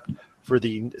get prepped for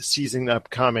the season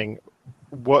upcoming,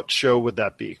 what show would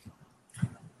that be?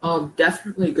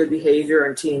 Definitely Good Behavior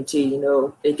on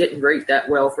TNT. It didn't rate that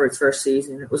well for its first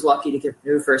season. It was lucky to get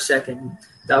renewed for a second.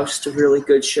 That was just a really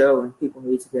good show, and people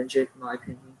need to binge it, in my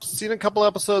opinion. Seen a couple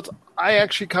episodes. I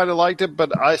actually kind of liked it,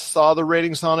 but I saw the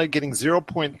ratings on it getting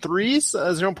 0.3s,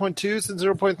 0.2s, and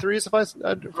 0.3s,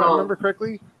 if I remember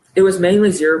correctly. It was mainly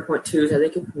 0.2s. I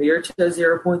think it premiered to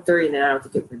 0.3, and now I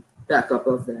think it went back up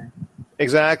of that.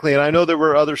 Exactly, and I know there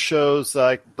were other shows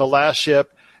like The Last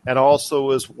Ship and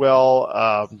also as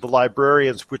well The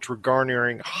Librarians, which were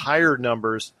garnering higher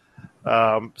numbers,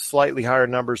 slightly higher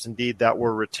numbers indeed, that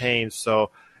were retained.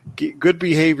 So Good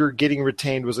Behavior getting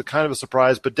retained was a kind of a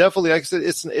surprise, but definitely, like I said,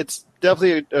 it's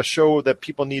definitely a show that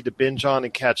people need to binge on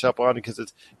and catch up on because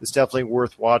it's definitely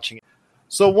worth watching.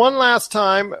 So one last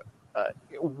time,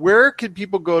 where can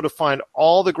people go to find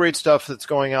all the great stuff that's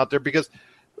going out there? Because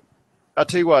I'll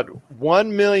tell you what,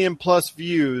 1 million plus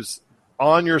views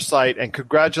on your site, and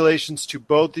congratulations to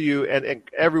both of you and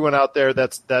everyone out there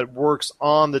that works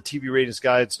on the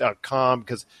TVRatingsGuides.com,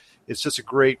 because it's just a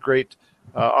great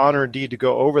honor indeed to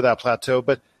go over that plateau.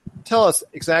 But tell us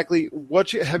exactly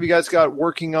what have you guys got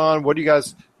working on? What do you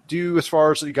guys do as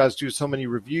far as you guys do so many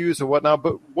reviews and whatnot?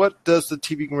 But what does the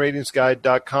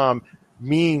TVRatingsGuide.com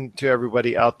mean to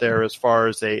everybody out there as far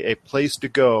as a place to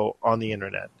go on the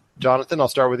internet? Johnathan, I'll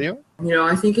start with you.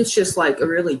 I think it's just like a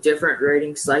really different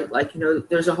rating site. Like,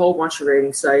 there's a whole bunch of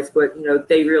rating sites, but,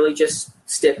 they really just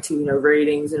stick to,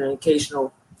 ratings and an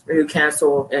occasional new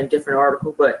cancel and different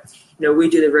article. But, we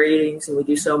do the ratings and we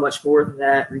do so much more than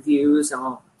that, reviews,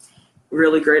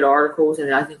 really great articles.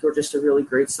 And I think we're just a really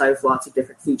great site with lots of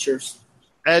different features.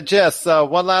 Jess,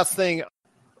 one last thing.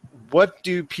 What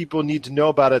do people need to know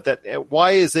about it?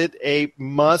 Why is it a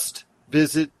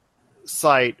must-visit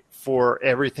site for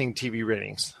everything TV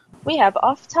ratings? We have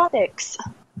off topics.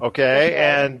 Okay,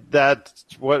 and that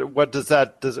what does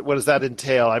that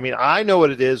entail? I mean, I know what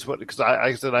it is because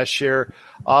I said I share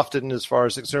often as far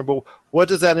as concerned, but what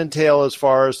does that entail as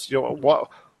far as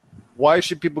why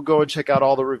should people go and check out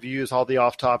all the reviews, all the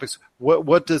off topics?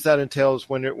 What does that entail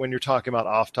when you're talking about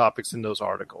off topics in those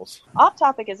articles? Off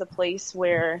topic is a place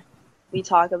where we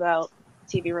talk about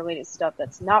TV related stuff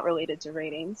that's not related to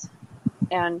ratings,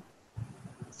 and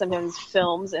sometimes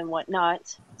films and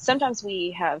whatnot. Sometimes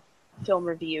we have film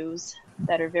reviews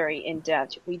that are very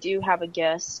in-depth. We do have a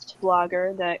guest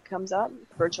blogger that comes up,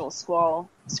 Virtual Squirrel,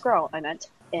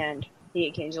 and he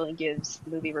occasionally gives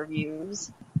movie reviews.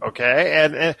 Okay,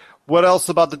 and what else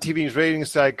about the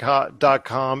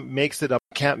TVRatingsGuide.com makes it a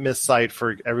can't-miss site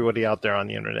for everybody out there on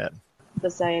the internet?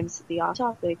 Besides the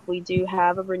off-topic, we do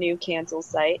have a renew cancel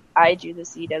site. I do the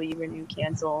CW renew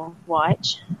cancel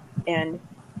watch, and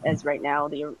as right now,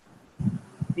 the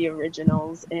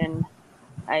originals in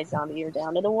iZombie are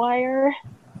down to the wire,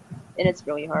 and it's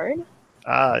really hard.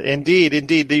 Indeed.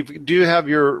 They do have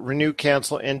your renew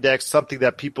cancel index, something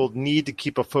that people need to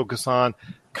keep a focus on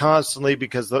constantly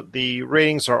because the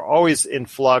ratings are always in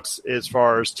flux as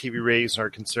far as TV ratings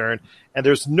are concerned. And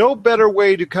there's no better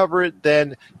way to cover it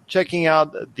than checking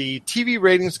out the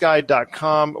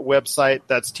TVRatingsGuide.com website.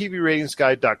 That's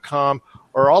TVRatingsGuide.com.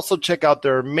 Or also check out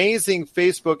their amazing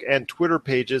Facebook and Twitter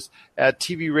pages at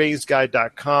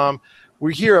TVRatingsGuide.com.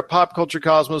 We here at Pop Culture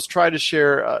Cosmos try to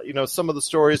share, some of the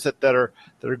stories that are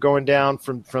going down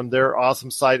from their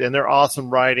awesome site and their awesome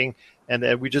writing,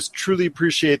 and we just truly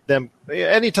appreciate them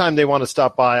anytime they want to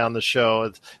stop by on the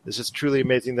show. It's just truly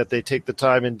amazing that they take the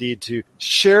time indeed to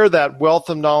share that wealth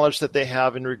of knowledge that they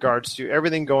have in regards to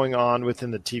everything going on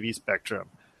within the TV spectrum.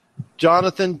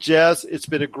 Johnathan, Jess, it's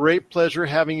been a great pleasure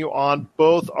having you on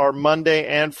both our Monday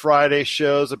and Friday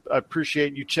shows. I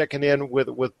appreciate you checking in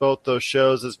with both those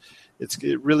shows. It's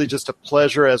really just a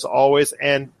pleasure as always.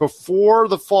 And before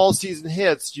the fall season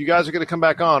hits, you guys are going to come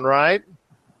back on, right?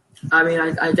 I mean,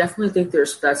 I definitely think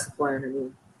that's the plan. I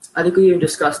mean, I think we even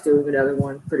discussed doing another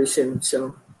one pretty soon.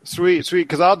 So Sweet,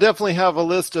 because I'll definitely have a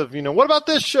list of, what about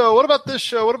this show? What about this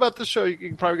show? What about this show?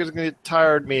 You're probably going to get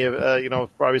tired of me,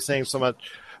 probably saying so much.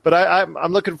 But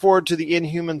I'm looking forward to the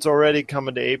Inhumans already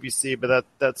coming to ABC, but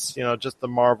that's just the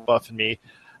Marvel buff in me.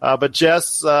 But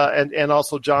Jess and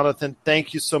also Johnathan,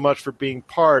 thank you so much for being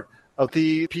part of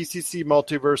the PCC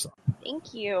Multiverse.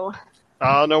 Thank you.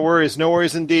 Oh, no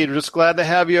worries indeed. We're just glad to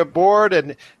have you aboard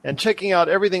and checking out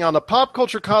everything on the Pop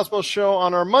Culture Cosmos show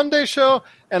on our Monday show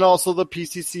and also the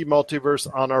PCC Multiverse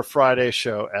on our Friday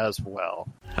show as well.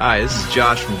 Hi, this is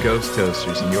Josh from Ghost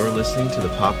Toasters, and you're listening to the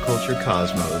Pop Culture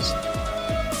Cosmos.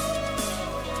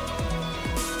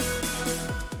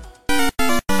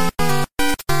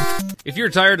 If you're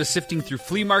tired of sifting through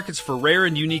flea markets for rare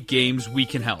and unique games, we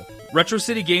can help. Retro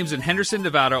City Games in Henderson,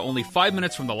 Nevada, only 5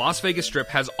 minutes from the Las Vegas Strip,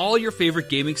 has all your favorite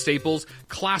gaming staples,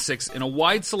 classics, and a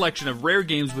wide selection of rare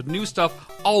games with new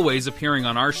stuff always appearing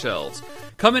on our shelves.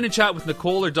 Come in and chat with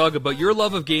Nicole or Doug about your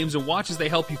love of games and watch as they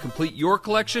help you complete your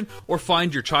collection or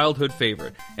find your childhood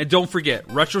favorite. And don't forget,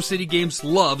 Retro City Games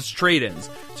loves trade-ins.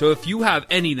 So if you have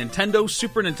any Nintendo,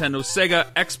 Super Nintendo,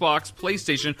 Sega, Xbox,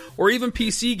 PlayStation, or even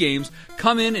PC games,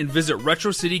 come in and visit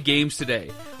Retro City Games today.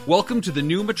 Welcome to the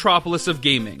new metropolis of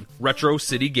gaming, Retro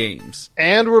City Games.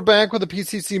 And we're back with the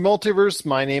PCC Multiverse.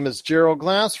 My name is Gerald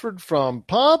Glassford from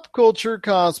Pop Culture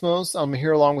Cosmos. I'm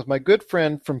here along with my good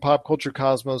friend from Pop Culture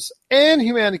Cosmos and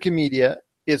Humannequin Media.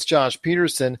 It's Josh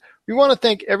Pederson. We want to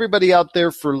thank everybody out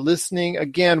there for listening.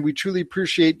 Again, we truly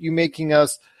appreciate you making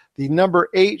us the number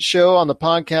 8 show on the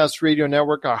Podcast Radio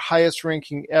Network, our highest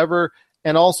ranking ever.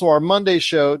 And also our Monday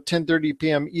show, 10:30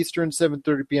 p.m. Eastern,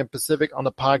 7:30 p.m. Pacific on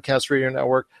the Podcast Radio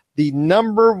Network, the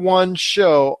number 1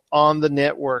 show on the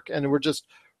network. And we're just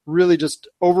really just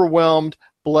overwhelmed,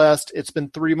 blessed. It's been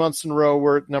 3 months in a row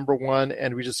we're at number 1,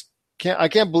 and I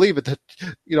can't believe it that,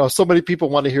 so many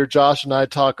people want to hear Josh and I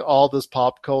talk all this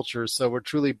pop culture. So we're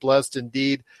truly blessed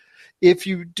indeed. If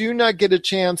you do not get a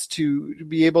chance to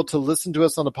be able to listen to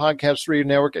us on the Podcast Radio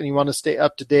Network and you want to stay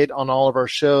up to date on all of our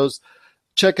shows,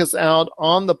 check us out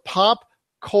on the Pop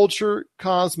Culture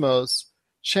Cosmos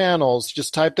channels.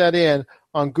 Just type that in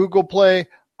on Google Play,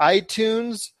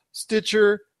 iTunes,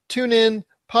 Stitcher, TuneIn,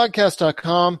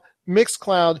 Podcast.com,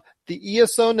 Mixcloud, the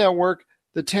ESO Network,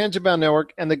 the Tangibound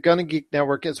Network, and the Gonna Geek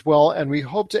Network as well. And we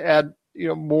hope to add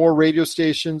more radio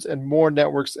stations and more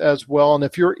networks as well. And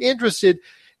if you're interested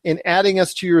in adding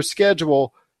us to your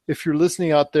schedule, if you're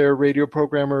listening out there, radio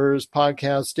programmers,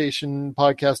 podcast station,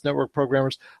 podcast network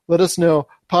programmers, let us know,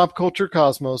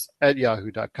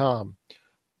 popculturecosmos@yahoo.com.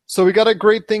 So we got a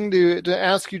great thing to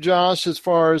ask you, Josh, as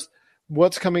far as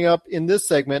what's coming up in this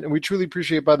segment. And we truly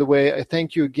appreciate, by the way, I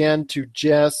thank you again to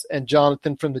Jess and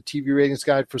Johnathan from the TV Ratings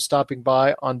Guide for stopping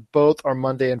by on both our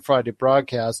Monday and Friday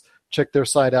broadcasts. Check their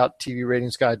site out,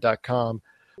 tvratingsguide.com.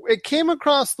 It came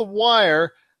across the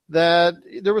wire that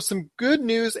there was some good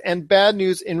news and bad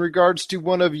news in regards to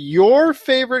one of your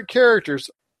favorite characters,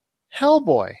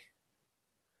 Hellboy.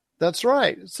 That's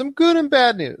right. Some good and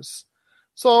bad news.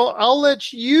 So I'll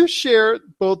let you share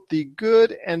both the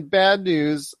good and bad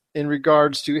news in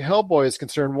regards to Hellboy is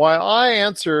concerned, while I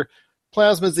answer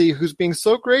Plasma Z, who's being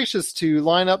so gracious to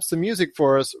line up some music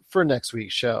for us for next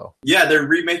week's show. Yeah, they're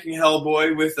remaking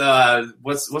Hellboy with,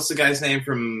 what's the guy's name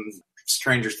from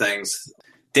Stranger Things?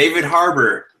 David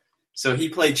Harbour. So he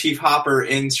played Chief Hopper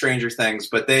in Stranger Things,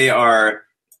 but they are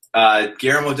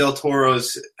Guillermo del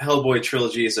Toro's Hellboy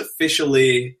trilogy is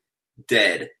officially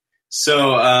dead.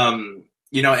 So, and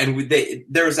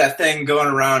there was that thing going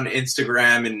around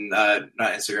Instagram and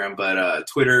not Instagram, but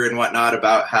Twitter and whatnot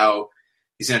about how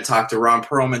he's going to talk to Ron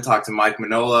Perlman, talk to Mike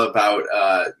Mignola about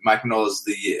Mike Mignola's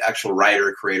the actual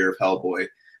writer, creator of Hellboy,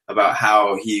 about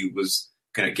how he was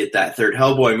going to get that third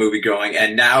Hellboy movie going.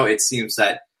 And now it seems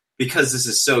that because this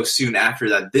is so soon after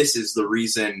that, this is the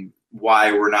reason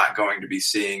why we're not going to be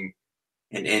seeing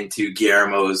an end to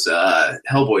Guillermo's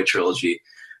Hellboy trilogy.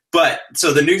 But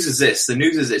so the news is this. The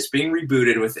news is it's being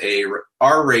rebooted with a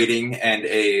R rating and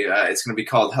it's going to be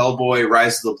called Hellboy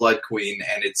Rise of the Blood Queen,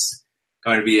 and it's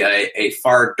going to be a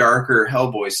far darker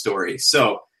Hellboy story.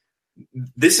 So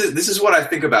this is what I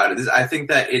think about it. I think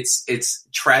that it's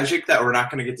tragic that we're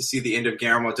not going to get to see the end of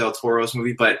Guillermo del Toro's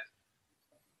movie, but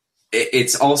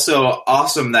it's also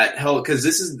awesome that because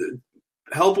this is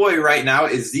Hellboy right now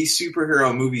is the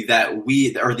superhero movie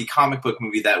or the comic book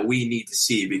movie that we need to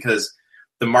see, because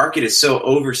the market is so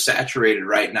oversaturated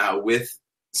right now with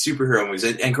superhero movies.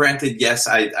 And granted, yes,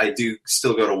 I do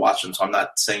still go to watch them, so I'm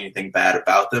not saying anything bad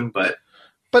about them, but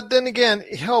then again,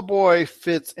 Hellboy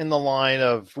fits in the line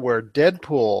of where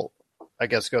Deadpool, I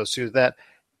guess, goes to that.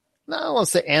 I don't want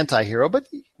to say anti-hero, but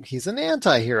he's an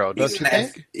anti-hero, don't you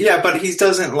think? Yeah, but he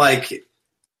doesn't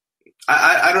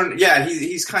I don't. Yeah,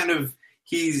 he's kind of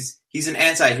he's an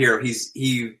anti-hero.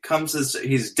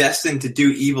 He's destined to do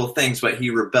evil things, but he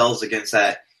rebels against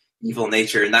that evil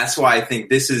nature, and that's why I think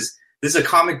this is a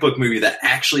comic book movie that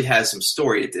actually has some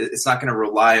story. It's not going to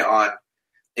rely on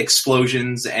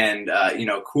explosions and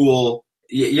cool.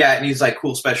 Yeah, it needs like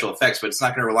cool special effects, but it's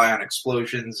not going to rely on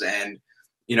explosions and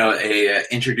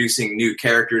introducing new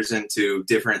characters into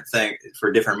different things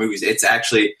for different movies. It's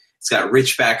got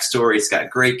rich backstory. It's got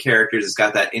great characters. It's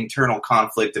got that internal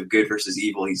conflict of good versus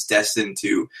evil. He's destined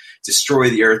to destroy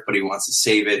the earth, but he wants to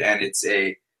save it.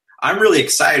 And I'm really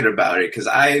excited about it because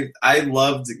I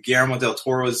loved Guillermo del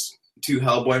Toro's 2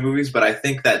 Hellboy movies, but I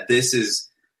think that this is,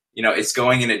 it's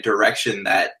going in a direction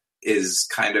that is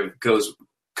kind of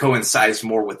coincides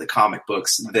more with the comic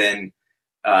books than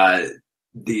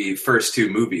the first 2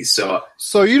 movies.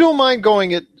 So you don't mind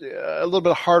going at a little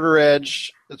bit harder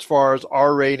edge as far as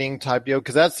R rating type deal,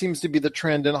 because that seems to be the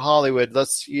trend in Hollywood.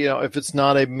 If it's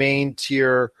not a main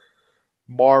tier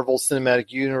Marvel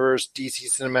Cinematic Universe,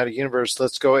 DC Cinematic Universe,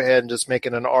 let's go ahead and just make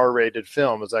it an R-rated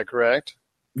film. Is that correct?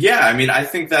 Yeah, I mean, I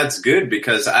think that's good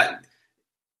because I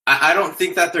don't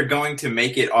think that they're going to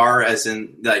make it R as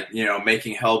in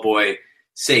making Hellboy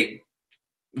say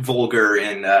vulgar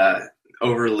and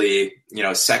overly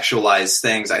sexualized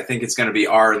things. I think it's going to be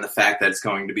R in the fact that it's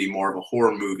going to be more of a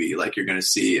horror movie. Like you're going to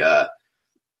see a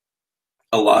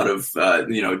lot of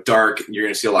dark. You're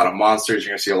going to see a lot of monsters.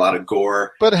 You're going to see a lot of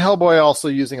gore. But Hellboy also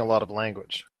using a lot of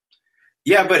language.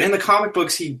 Yeah, but in the comic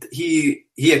books, he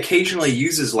occasionally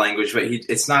uses language, but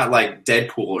it's not like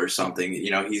Deadpool or something.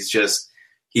 He's just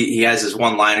he has his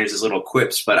one-liners, his little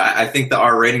quips. But I think the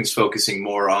R rating's focusing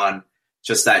more on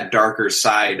just that darker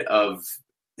side of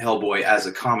Hellboy as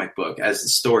a comic book, as the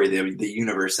story, the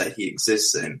universe that he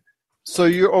exists in. So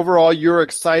you're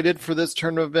excited for this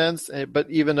turn of events, but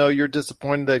even though you're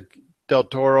disappointed that Del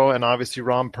Toro and obviously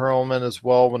Ron Perlman as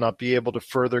well will not be able to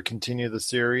further continue the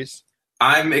series?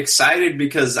 I'm excited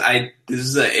because this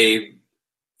is a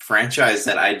franchise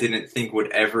that I didn't think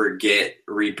would ever get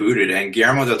rebooted, and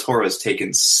Guillermo del Toro has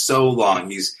taken so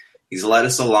long. He's led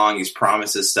us along. He's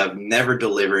promised this stuff, never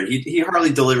delivered. He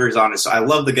hardly delivers on it. So I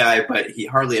love the guy, but he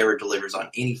hardly ever delivers on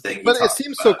anything. But it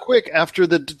seems so quick after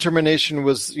the determination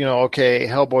was, okay,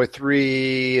 Hellboy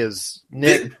 3 is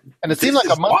Nick. And it seemed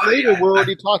like a month later we're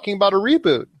already talking about a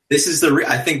reboot.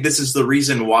 I think this is the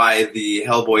reason why the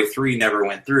Hellboy 3 never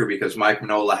went through, because Mike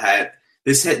Mignola had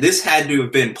this had to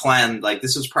have been planned. Like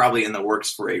this was probably in the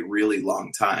works for a really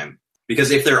long time.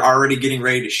 Because if they're already getting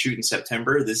ready to shoot in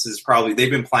September, they've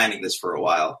been planning this for a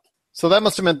while. So that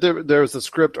must have meant there was a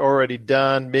script already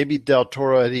done. Maybe Del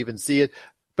Toro had even seen it.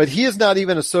 But he is not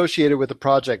even associated with the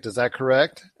project. Is that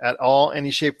correct? At all?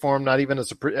 Any shape, form, not even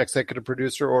as an executive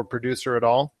producer or producer at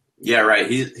all? Yeah, right.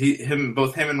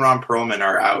 Both him and Ron Perlman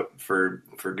are out for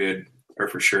good, or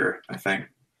for sure, I think.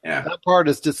 Yeah. That part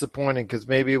is disappointing because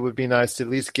maybe it would be nice to at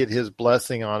least get his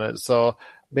blessing on it. So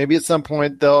maybe at some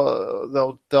point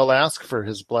they'll ask for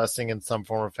his blessing in some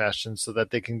form or fashion so that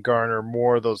they can garner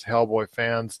more of those Hellboy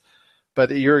fans.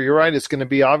 But you're right. It's going to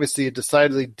be obviously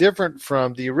decidedly different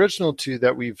from the original 2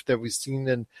 that we've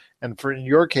seen and for in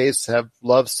your case have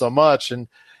loved so much. And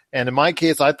in my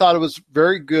case, I thought it was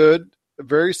very good,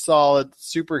 very solid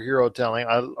superhero telling.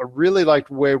 I really liked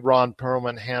the way Ron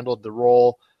Perlman handled the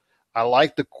role. I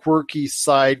like the quirky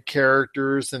side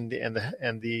characters and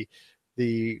the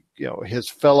his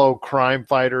fellow crime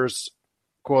fighters,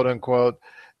 quote unquote.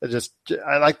 I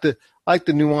like the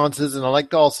nuances, and I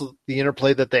liked also the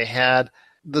interplay that they had.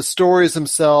 The stories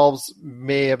themselves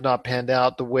may have not panned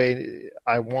out the way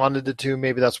I wanted it to.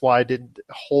 Maybe that's why I didn't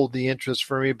hold the interest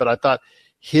for me. But I thought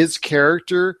his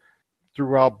character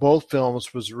throughout both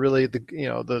films was really the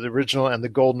original and the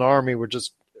Golden Army were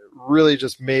just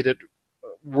made it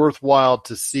worthwhile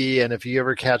to see. And if you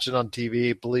ever catch it on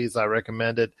TV, please, I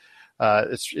recommend it.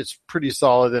 It's pretty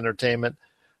solid entertainment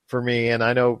for me, and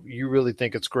I know you really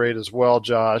think it's great as well,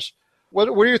 Josh. What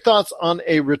are your thoughts on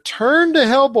a return to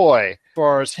Hellboy, as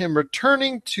far as him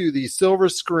returning to the silver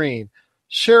screen?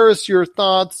 Share us your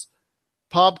thoughts,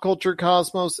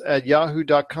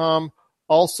 popculturecosmos@yahoo.com.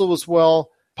 Also as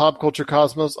well, Pop Culture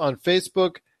Cosmos on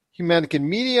Facebook, Humannequin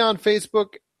Media on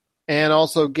Facebook, and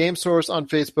also Game Source on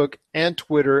Facebook and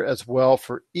Twitter as well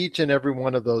for each and every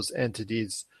one of those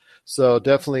entities. So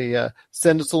definitely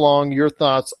send us along your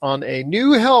thoughts on a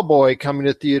new Hellboy coming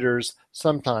to theaters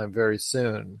sometime very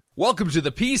soon. Welcome to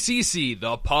the PCC,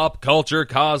 the Pop Culture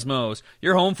Cosmos.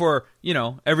 Your home for,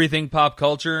 everything pop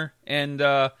culture and,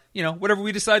 whatever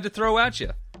we decide to throw at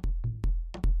you.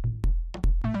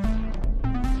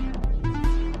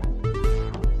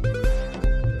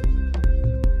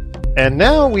 And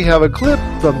now we have a clip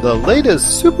from the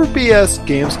latest Super BS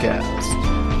Gamescast.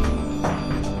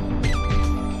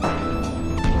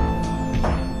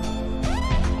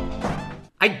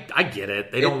 I get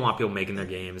it. They don't want people making their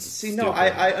games. See, no,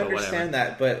 I understand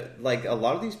that, but like a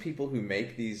lot of these people who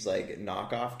make these like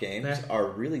knockoff games are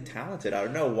really talented. I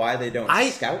don't know why they don't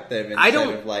scout them instead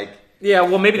of like. Yeah,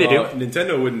 well, maybe they do.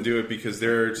 Nintendo wouldn't do it because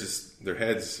their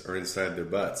heads are inside their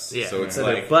butts. Yeah, so it's so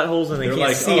like their buttholes, and they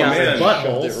can't see out their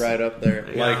buttholes. It right up there.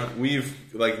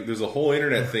 Like there's a whole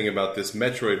internet thing about this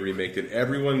Metroid remake that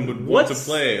everyone would want to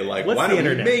play. Like, why don't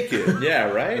we make it? Yeah,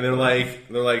 right. And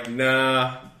they're like,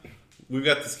 nah. We've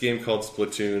got this game called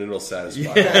Splatoon, and it'll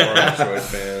satisfy all our Metroid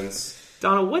fans.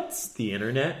 Donna, what's the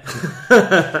internet?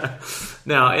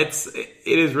 No, it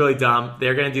is really dumb.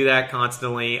 They're going to do that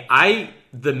constantly.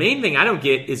 The main thing I don't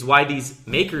get is why these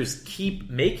makers keep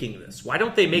making this. Why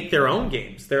don't they make their own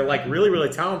games? They're like really, really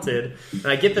talented, and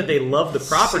I get that they love the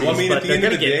properties. Well, I mean, but at the end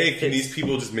of the day, can these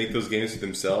people just make those games for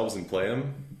themselves and play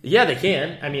them? Yeah, they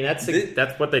can. I mean,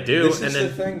 that's what they do. This is the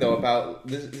thing, though, about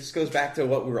this goes back to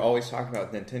what we were always talking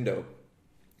about with Nintendo.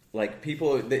 Like,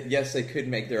 people, yes, they could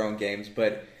make their own games,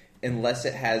 but unless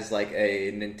it has, like, a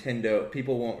Nintendo,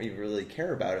 people won't even really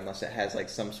care about it unless it has, like,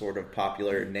 some sort of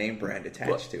popular name brand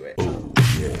attached to it.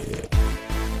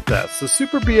 That's the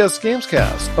Super BS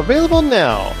Gamescast, available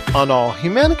now on all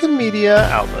Humannequin Media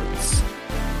outlets.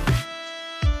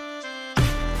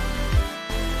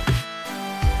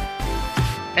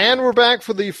 And we're back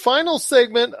for the final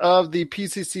segment of the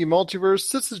PCC Multiverse.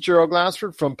 This is Gerald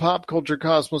Glassford from Pop Culture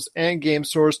Cosmos and Game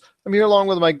Source. I'm here along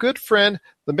with my good friend,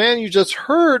 the man you just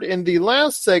heard in the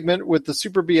last segment with the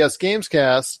Super BS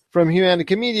Gamescast from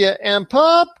Humannequin Media and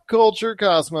Pop Culture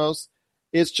Cosmos.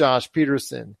 It's Josh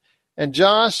Pederson. And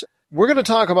Josh, we're going to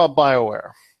talk about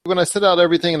Bioware. When I set out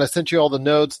everything and I sent you all the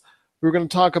notes, we were going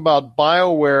to talk about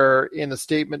Bioware in a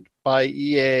statement by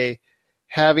EA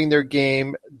having their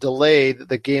game delayed,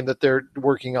 the game that they're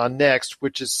working on next,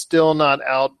 which is still not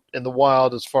out in the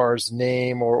wild as far as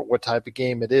name or what type of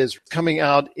game it is. Coming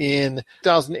out in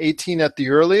 2018 at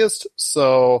the earliest,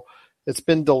 so it's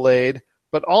been delayed.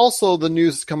 But also the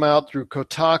news has come out through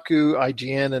Kotaku,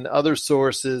 IGN, and other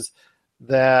sources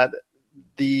that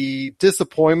the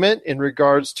disappointment in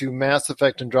regards to Mass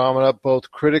Effect Andromeda,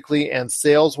 both critically and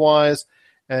sales-wise,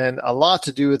 and a lot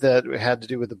to do with that had to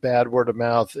do with the bad word of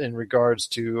mouth in regards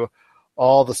to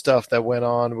all the stuff that went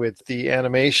on with the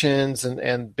animations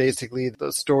and basically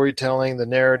the storytelling, the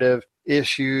narrative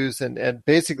issues, and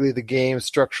basically the game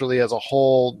structurally as a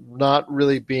whole not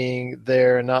really being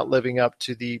there and not living up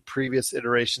to the previous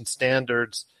iteration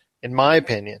standards, in my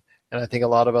opinion, and I think a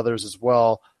lot of others as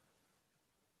well.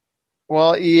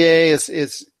 Well, EA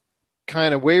is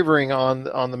kind of wavering on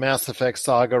the Mass Effect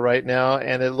saga right now,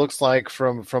 and it looks like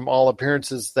from all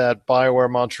appearances that BioWare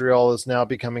Montreal is now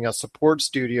becoming a support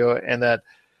studio, and that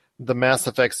the Mass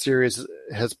Effect series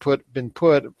has been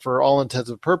put for all intents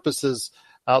and purposes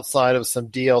outside of some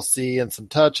DLC and some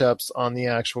touch-ups on the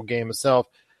actual game itself.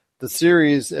 The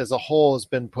series as a whole has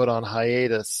been put on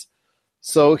hiatus.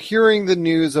 So hearing the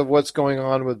news of what's going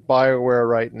on with BioWare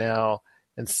right now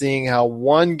and seeing how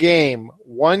one game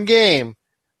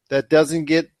that doesn't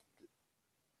get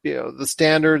the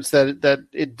standards that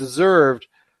it deserved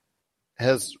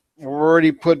has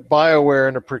already put BioWare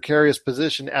in a precarious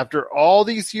position. After all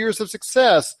these years of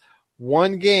success,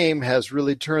 one game has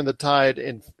really turned the tide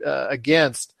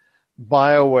against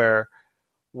BioWare.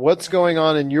 What's going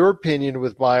on in your opinion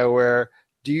with BioWare?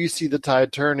 Do you see the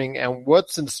tide turning, and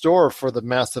what's in store for the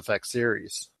Mass Effect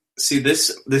series? See,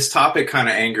 this topic kind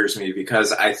of angers me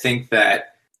because I think that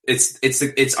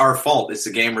it's our fault. It's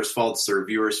the gamer's fault. It's the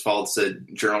reviewer's fault. It's the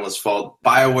journalist's fault.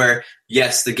 BioWare,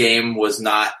 yes, the game was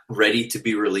not ready to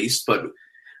be released, but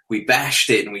we bashed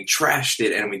it and we trashed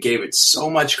it and we gave it so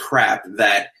much crap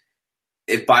that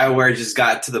if BioWare just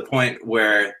got to the point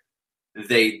where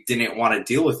they didn't want to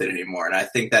deal with it anymore. And I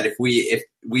think that if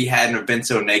we hadn't have been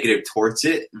so negative towards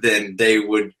it, then they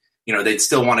would, they'd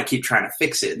still want to keep trying to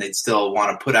fix it and they'd still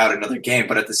want to put out another game.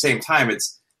 But at the same time,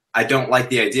 I don't like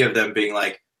the idea of them being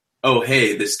like, oh,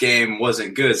 hey, this game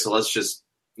wasn't good, so let's just,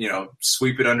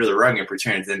 sweep it under the rug and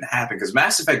pretend it didn't happen. Because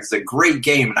Mass Effect is a great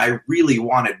game, and I really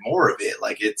wanted more of it.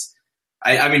 Like,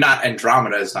 I mean, not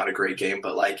Andromeda is not a great game,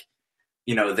 but,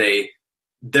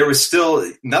 there was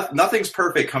still, nothing's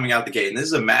perfect coming out the gate. And this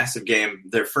is a massive game,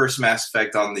 their first Mass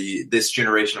Effect on this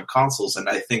generation of consoles, and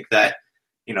I think that,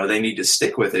 they need to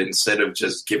stick with it instead of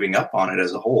just giving up on it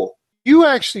as a whole. You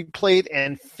actually played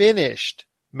and finished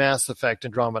Mass Effect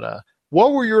Andromeda.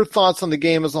 What were your thoughts on the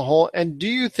game as a whole, and do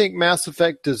you think Mass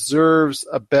Effect deserves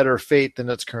a better fate than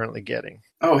it's currently getting?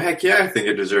 Oh, heck yeah, I think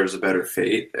it deserves a better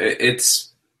fate.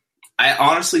 I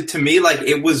honestly, to me, like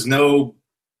it was no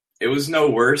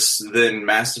worse than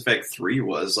Mass Effect 3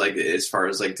 was, like as far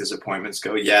as like disappointments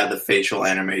go. Yeah, the facial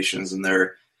animations and there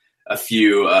are a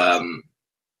few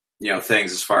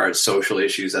things as far as social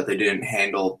issues that they didn't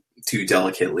handle too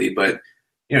delicately, but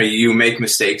you make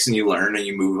mistakes and you learn and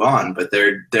you move on. But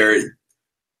they're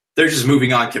just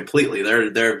moving on completely.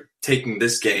 They're taking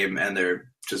this game and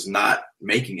they're just not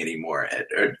making any more,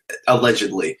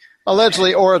 allegedly.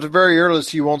 Allegedly, or at the very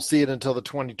earliest, you won't see it until the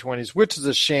 2020s, which is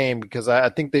a shame because I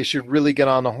think they should really get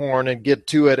on the horn and get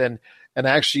to it and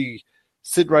actually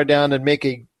sit right down and make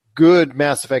a good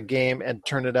Mass Effect game and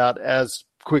turn it out as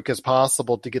quick as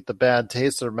possible to get the bad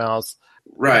taste in their mouths.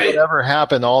 Right. Whatever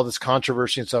happened, all this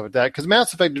controversy and stuff like that. Because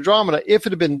Mass Effect Andromeda, if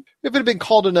it had been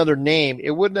called another name,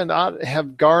 it would not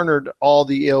have garnered all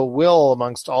the ill will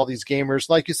amongst all these gamers,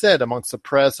 like you said, amongst the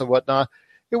press and whatnot.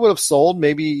 It would have sold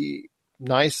maybe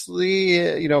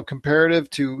nicely, comparative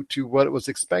to what was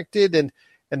expected, and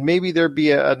maybe there'd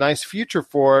be a nice future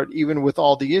for it, even with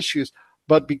all the issues.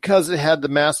 But because it had the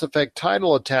Mass Effect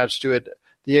title attached to it,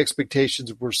 the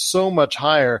expectations were so much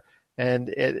higher, and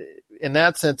in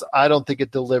that sense, I don't think it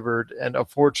delivered. And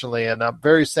unfortunately, and I'm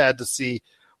very sad to see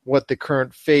what the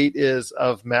current fate is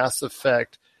of Mass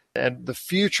Effect and the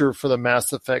future for the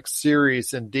Mass Effect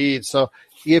series, indeed. So,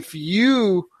 if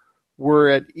you were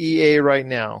at EA right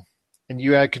now, and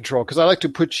you had control, because I like to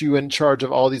put you in charge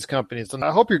of all these companies, and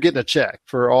I hope you're getting a check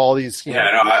for all these.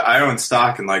 I own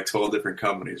stock in like 12 different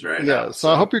companies right now. Yeah, so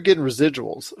I hope you're getting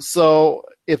residuals. So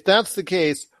if that's the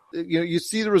case, you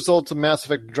see the results of Mass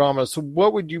Effect Andromeda. So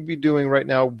what would you be doing right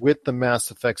now with the Mass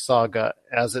Effect saga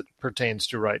as it pertains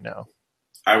to right now?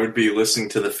 I would be listening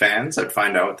to the fans. I'd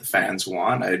find out what the fans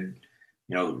want. I'd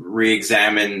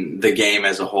re-examine the game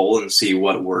as a whole and see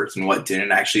what worked and what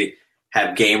didn't. Actually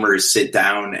have gamers sit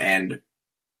down and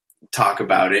talk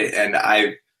about it, and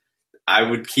I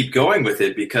would keep going with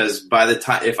it, because by the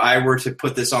time, if I were to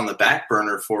put this on the back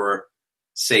burner for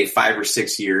say 5 or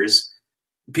 6 years,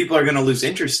 people are going to lose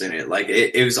interest in it. Like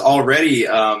it was already,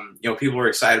 people were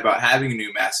excited about having a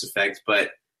new Mass Effect,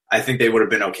 but I think they would have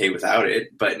been okay without it.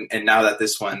 And now that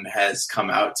this one has come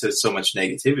out to so much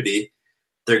negativity,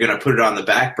 they're going to put it on the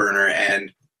back burner,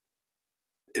 and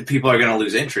people are going to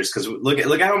lose interest, because look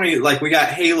at how many, like, we got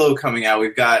Halo coming out.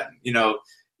 We've got,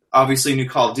 obviously new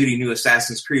Call of Duty, new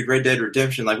Assassin's Creed, Red Dead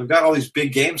Redemption. Like, we've got all these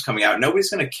big games coming out. Nobody's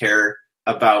going to care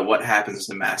about what happens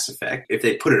to Mass Effect if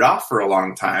they put it off for a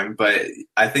long time. But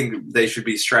I think they should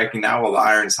be striking now while the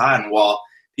iron's hot, and while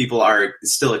people are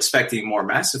still expecting more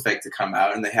Mass Effect to come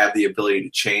out and they have the ability to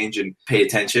change and pay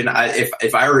attention.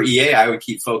 If I were EA, I would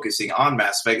keep focusing on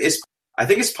Mass Effect. I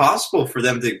think it's possible for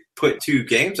them to put 2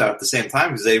 games out at the same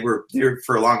time, because they were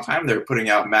for a long time. They were putting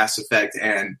out Mass Effect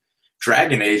and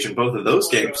Dragon Age, and both of those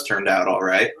games turned out all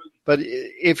right. But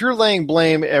if you're laying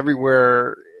blame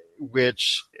everywhere,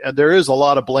 which there is a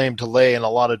lot of blame to lay in a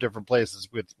lot of different places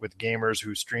with gamers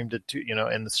who streamed it to,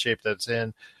 in the shape that it's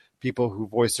in, people who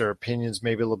voice their opinions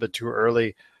maybe a little bit too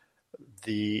early,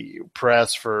 the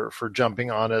press for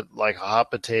jumping on it like a hot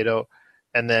potato,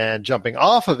 and then jumping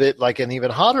off of it like an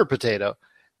even hotter potato.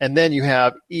 And then you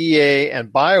have EA and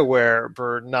Bioware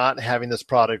for not having this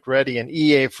product ready, and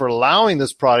EA for allowing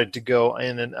this product to go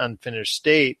in an unfinished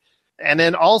state. And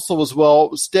then also as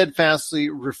well, steadfastly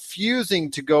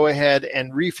refusing to go ahead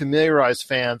and refamiliarize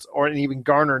fans or even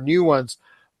garner new ones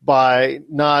by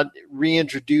not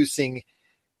reintroducing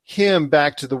him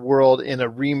back to the world in a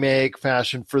remake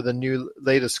fashion for the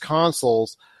latest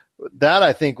consoles. That,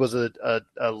 I think, was a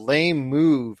lame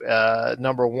move,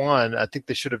 number one. I think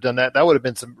they should have done that. That would have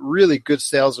been some really good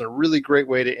sales and a really great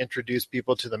way to introduce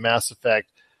people to the Mass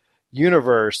Effect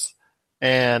universe.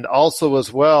 And also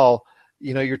as well,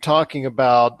 you're talking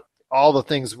about all the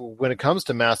things when it comes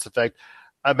to Mass Effect.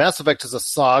 Mass Effect is a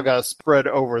saga spread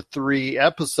over 3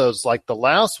 episodes like the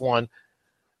last one.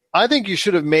 I think you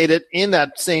should have made it in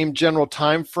that same general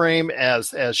time frame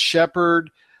as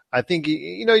Shepard. I think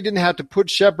you didn't have to put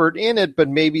Shepard in it, but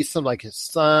maybe some like his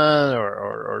son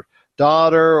or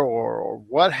daughter or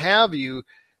what have you,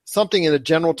 something in the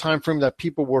general time frame that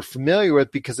people were familiar with,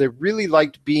 because they really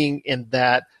liked being in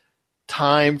that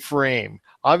time frame.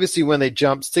 Obviously, when they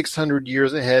jumped 600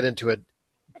 years ahead into a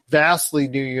vastly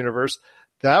new universe,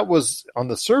 that was, on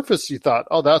the surface, you thought,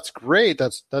 oh, that's great.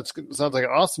 That sounds like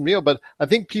an awesome deal. But I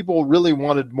think people really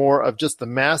wanted more of just the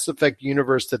Mass Effect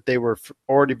universe that they were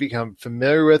already become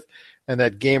familiar with and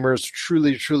that gamers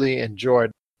truly, truly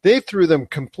enjoyed. They threw them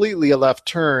completely a left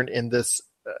turn in this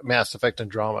Mass Effect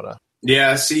Andromeda.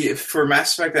 Yeah, see, for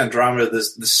Mass Effect Andromeda, the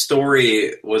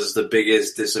story was the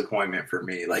biggest disappointment for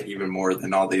me, like even more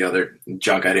than all the other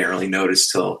junk I didn't really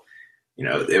notice till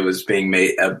it was being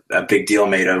made a big deal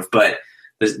made of. But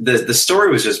the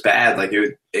story was just bad. Like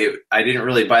I didn't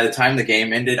really. By the time the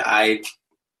game ended, I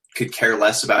could care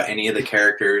less about any of the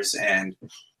characters, and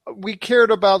we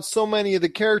cared about so many of the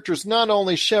characters. Not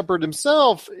only Shepard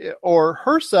himself or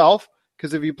herself,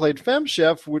 because if you played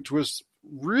FemChef,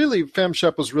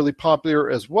 FemChef was really popular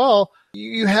as well.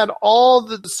 You had all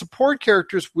the support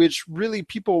characters, which really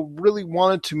people really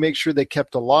wanted to make sure they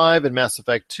kept alive in Mass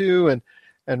Effect 2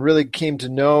 and really came to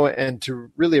know and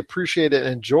to really appreciate it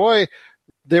and enjoy.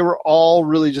 They were all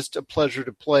really just a pleasure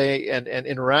to play and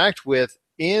interact with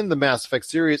in the Mass Effect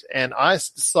series, and I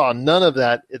saw none of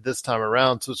that this time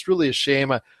around, so it's really a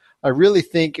shame. I really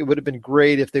think it would have been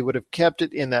great if they would have kept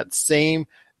it in that same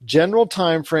general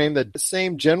time frame, the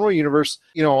same general universe,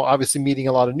 obviously meeting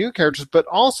a lot of new characters, but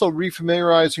also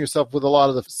refamiliarizing yourself with a lot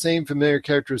of the same familiar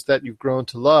characters that you've grown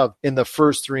to love in the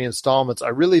first 3 installments. I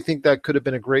really think that could have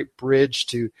been a great bridge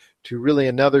to really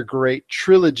another great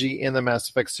trilogy in the Mass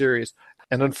Effect series.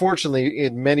 And unfortunately,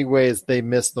 in many ways, they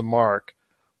missed the mark.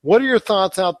 What are your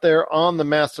thoughts out there on the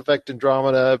Mass Effect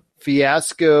Andromeda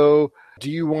fiasco?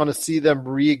 Do you want to see them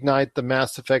reignite the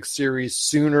Mass Effect series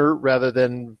sooner rather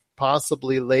than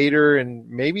possibly later and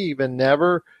maybe even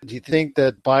never? Do you think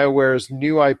that BioWare's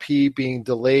new IP being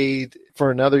delayed for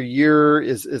another year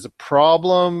is a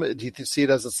problem? Do you see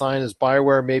it as a sign as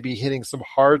BioWare maybe hitting some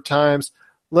hard times?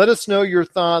 Let us know your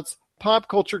thoughts.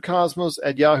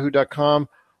 popculturecosmos@yahoo.com.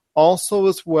 Also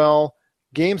as well,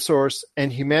 GameSource and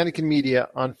Humannequin Media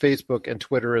on Facebook and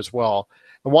Twitter as well.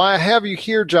 And while I have you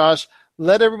here, Josh,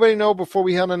 let everybody know before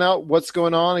we head on out what's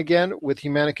going on again with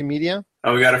Humannequin Media.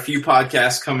 We got a few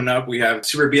podcasts coming up. We have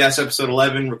Super BS episode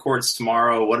 11 records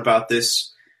tomorrow. What About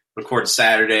This records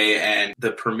Saturday, and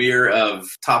the premiere of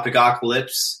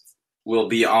Topicocaplyse will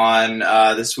be on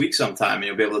this week sometime, and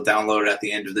you'll be able to download it at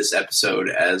the end of this episode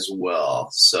as well.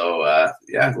 So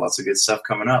lots of good stuff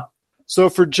coming up. So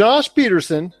for Josh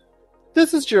Pederson,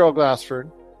 this is Gerald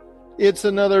Glassford. It's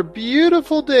another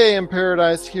beautiful day in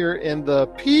paradise here in the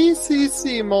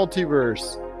PCC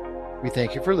Multiverse. We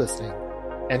thank you for listening,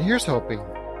 and here's hoping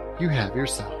you have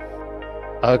yourself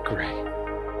a great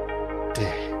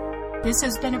day. This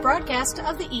has been a broadcast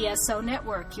of the ESO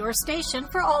Network, your station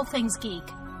for all things geek,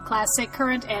 classic,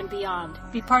 current, and beyond.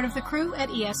 Be part of the crew at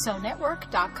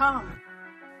ESONetwork.com.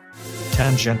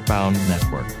 Tangent Bound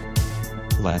Network.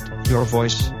 Let your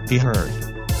voice be heard.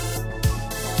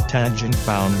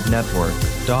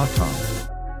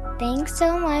 TangentBoundNetwork.com. Thanks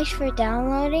so much for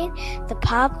downloading the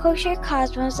Pop Culture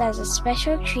Cosmos as a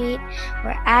special treat.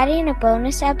 We're adding a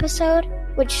bonus episode,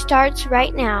 which starts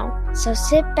right now. So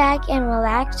sit back and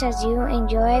relax as you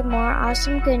enjoy more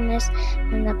awesome goodness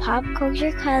from the Pop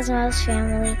Culture Cosmos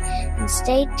family, and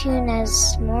stay tuned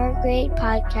as more great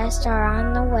podcasts are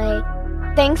on the way.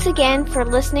 Thanks again for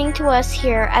listening to us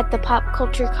here at the Pop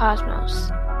Culture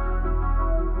Cosmos.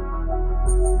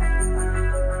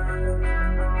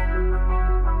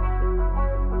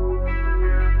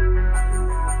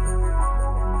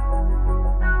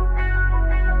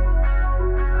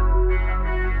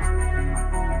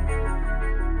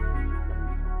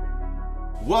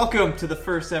 Welcome to the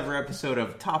first ever episode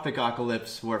of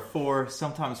Topicocaplyse, where 4,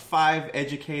 sometimes 5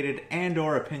 educated and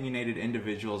or opinionated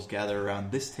individuals gather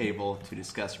around this table to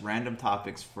discuss random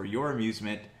topics for your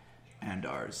amusement and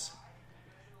ours.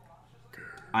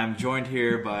 I'm joined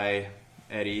here by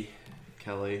Eddie,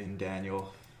 Kelly, and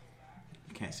Daniel.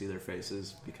 You can't see their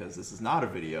faces because this is not a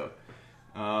video.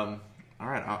 All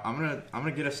right, I'm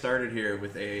gonna get us started here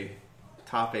with a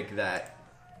topic that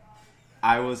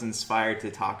I was inspired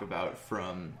to talk about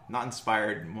from, not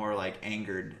inspired, more like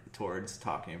angered towards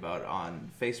talking about on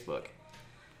Facebook.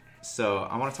 So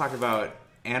I want to talk about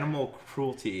animal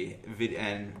cruelty,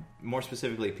 and more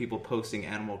specifically, people posting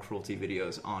animal cruelty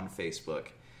videos on Facebook.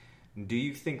 Do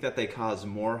you think that they cause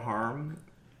more harm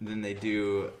than they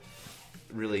do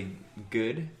really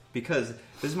good? Because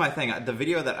this is my thing. The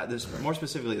video more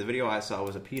specifically, the video I saw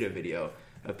was a PETA video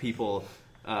of people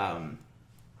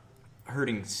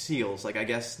hurting seals. Like, I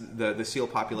guess the seal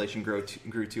population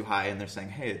grew too high, and they're saying,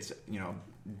 hey, it's,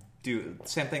 do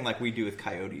same thing like we do with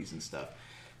coyotes and stuff.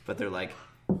 But they're like,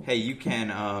 hey, you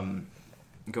can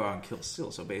go out and kill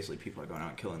seals. So basically people are going out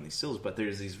and killing these seals. But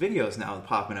there's these videos now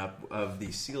popping up of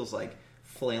these seals like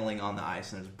flailing on the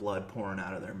ice, and there's blood pouring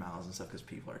out of their mouths and stuff because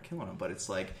people are killing them. But it's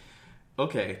like,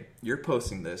 okay, you're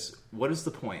posting this. What is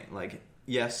the point? Like,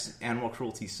 yes, animal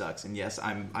cruelty sucks, and yes,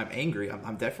 I'm angry.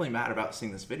 I'm definitely mad about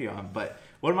seeing this video. But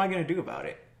what am I going to do about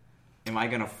it? Am I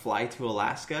going to fly to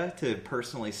Alaska to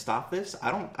personally stop this?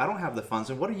 I don't have the funds.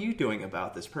 And what are you doing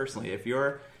about this personally? If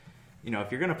you're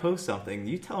going to post something,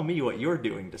 you tell me what you're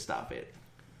doing to stop it.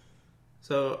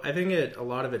 So I think a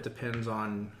lot of it depends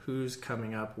on who's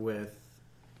coming up with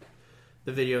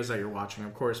the videos that you're watching.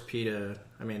 Of course, PETA,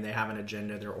 I mean, they have an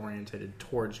agenda. They're oriented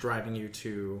towards driving you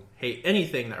to hate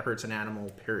anything that hurts an animal,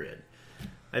 period.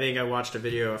 I think I watched a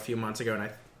video a few months ago, and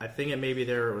I think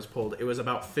it was pulled. It was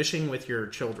about fishing with your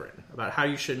children, about how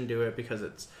you shouldn't do it because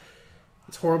it's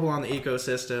horrible on the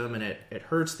ecosystem and it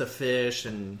hurts the fish,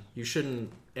 and you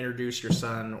shouldn't introduce your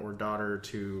son or daughter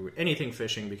to anything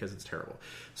fishing because it's terrible.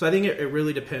 So I think it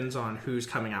really depends on who's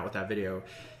coming out with that video.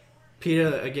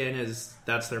 PETA, again,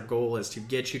 that's their goal, is to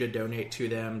get you to donate to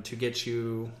them, to get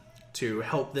you to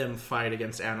help them fight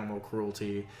against animal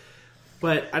cruelty.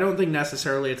 But I don't think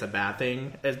necessarily it's a bad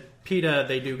thing. As PETA,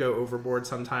 they do go overboard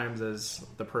sometimes, as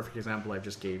the perfect example I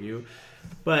just gave you.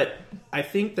 But I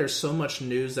think there's so much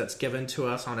news that's given to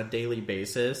us on a daily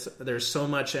basis. There's so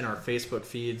much in our Facebook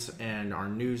feeds and our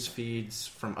news feeds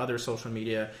from other social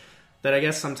media that I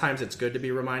guess sometimes it's good to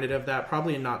be reminded of that.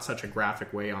 Probably in not such a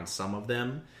graphic way on some of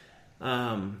them.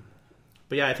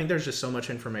 But yeah, I think there's just so much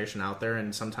information out there,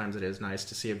 and sometimes it is nice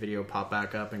to see a video pop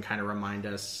back up and kind of remind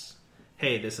us,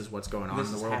 hey, this is what's going on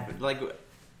in the world. Like,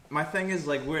 my thing is,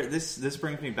 like, this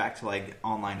brings me back to, like,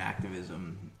 online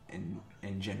activism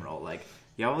in general. Like,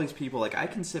 you have all these people, like, I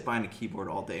can sit behind a keyboard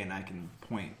all day and I can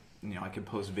point, I can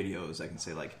post videos, I can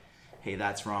say, like, hey,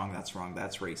 that's wrong, that's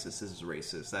racist, this is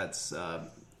racist, that's,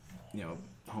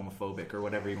 homophobic, or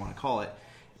whatever you want to call it.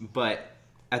 But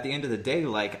at the end of the day,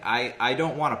 like, I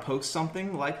don't want to post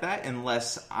something like that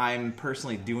unless I'm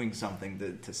personally doing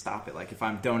something to stop it. Like, if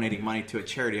I'm donating money to a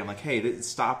charity, I'm like, hey,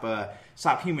 stop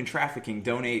human trafficking,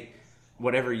 donate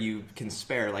whatever you can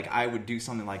spare. Like, I would do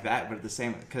something like that, but at the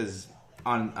same, because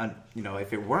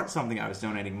if it weren't something I was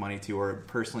donating money to or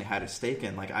personally had a stake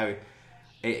in, like, I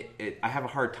have a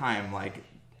hard time, like,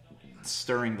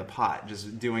 stirring the pot,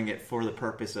 just doing it for the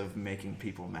purpose of making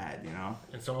people mad,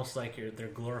 It's almost like they're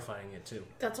glorifying it too.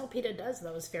 That's all PETA does,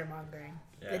 though, is fear-mongering.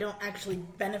 Yeah. They don't actually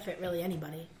benefit really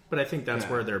anybody. But I think that's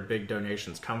where their big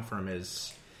donations come from,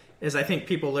 is I think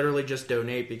people literally just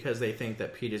donate because they think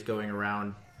that PETA is going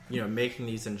around, making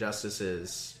these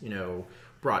injustices,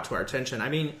 brought to our attention. I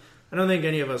mean, I don't think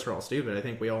any of us are all stupid. I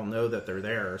think we all know that they're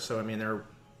there. So, I mean,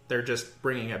 they're just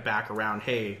bringing it back around,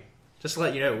 hey, just to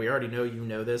let you know, we already know you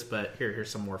know this, but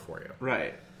here's some more for you.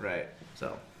 Right.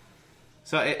 So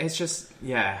it's just,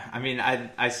 I mean,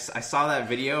 I saw that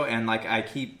video, and, like, I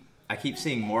keep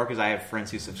seeing more because I have friends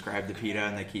who subscribe to PETA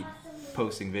and they keep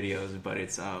posting videos. But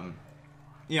it's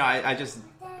I just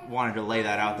wanted to lay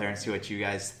that out there and see what you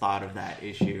guys thought of that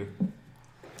issue.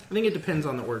 I think it depends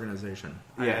on the organization.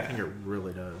 Yeah, I think it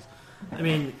really does. I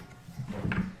mean,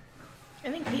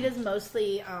 I think PETA's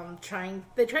mostly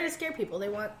they try to scare people. They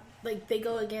want, like, they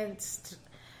go against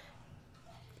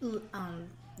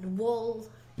wool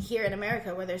here in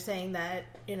America, where they're saying that,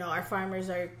 our farmers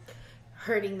are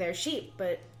hurting their sheep.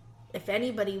 But if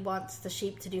anybody wants the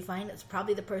sheep to do fine, it's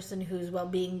probably the person whose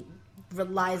well-being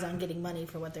relies on getting money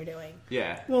for what they're doing.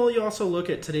 Yeah. Well, you also look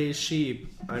at today's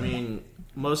sheep. I mean,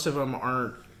 most of them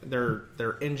aren't.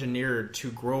 They're engineered to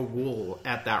grow wool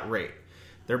at that rate.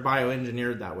 They're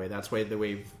bioengineered that way. That's the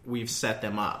way we've set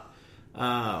them up.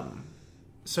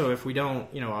 So if we don't,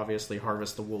 obviously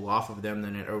harvest the wool off of them,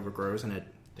 then it overgrows and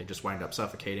they just wind up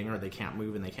suffocating, or they can't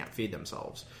move and they can't feed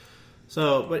themselves.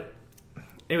 So, but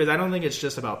anyways, I don't think it's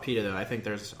just about PETA, though. I think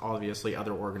there's obviously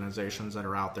other organizations that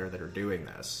are out there that are doing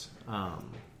this.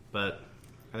 But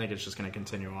I think it's just going to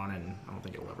continue on, and I don't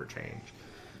think it'll ever change.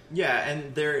 Yeah,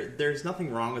 and there's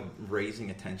nothing wrong with raising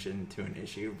attention to an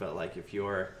issue, but, like, if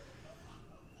you're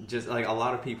just, like, a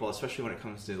lot of people, especially when it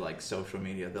comes to, like, social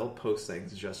media, they'll post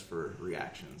things just for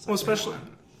reactions. Well, especially,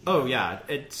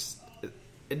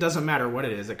 it doesn't matter what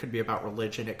it is. It could be about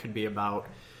religion. It could be about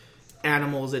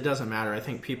animals. It doesn't matter. I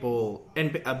think people,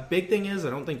 and a big thing is,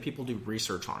 I don't think people do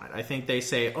research on it. I think they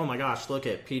say, oh my gosh, look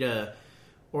at PETA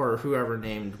or whoever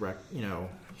named,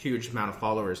 huge amount of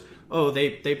followers. Oh,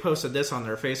 they posted this on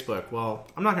their Facebook. Well,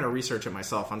 I'm not going to research it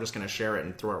myself. I'm just going to share it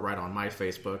and throw it right on my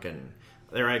Facebook, and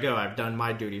there I go. I've done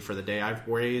my duty for the day. I've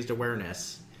raised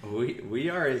awareness. We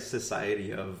are a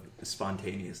society of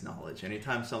spontaneous knowledge.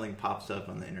 Anytime something pops up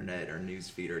on the internet or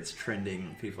newsfeed or it's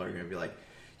trending, people are going to be like,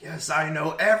 yes, I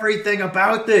know everything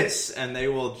about this. And they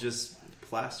will just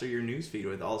plaster your newsfeed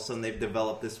with. All of a sudden, they've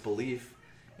developed this belief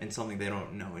in something they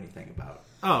don't know anything about.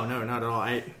 Oh, no, not at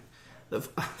all. The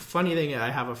funny thing, I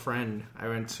have a friend I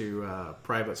went to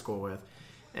private school with,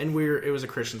 and it was a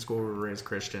Christian school. We were raised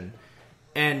Christian.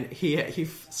 And he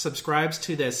subscribes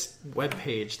to this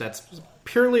webpage that's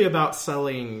purely about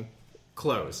selling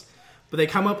clothes. But they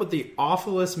come up with the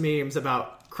awfulest memes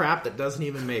about crap that doesn't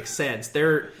even make sense.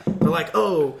 They're like,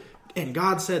 oh, and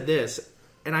God said this.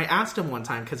 And I asked him one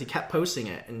time because he kept posting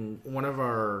it, and one of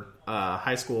our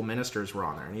high school ministers were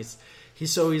on there, and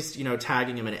he's always, you know,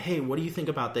 tagging him in it. Hey, what do you think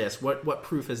about this? What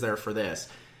proof is there for this?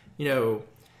 You know,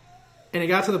 and it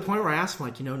got to the point where I asked him,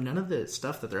 like, you know, none of the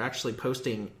stuff that they're actually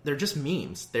posting, they're just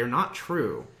memes. They're not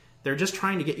true. They're just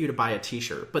trying to get you to buy a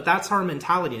T-shirt. But that's our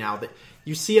mentality now. That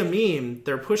you see a meme,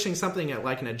 they're pushing something at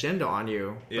like an agenda on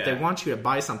you, but they want you to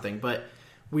buy something. But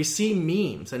we see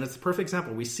memes, and it's a perfect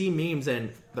example. We see memes,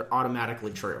 and they're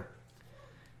automatically true.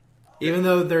 Even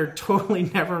though they're totally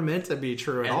never meant to be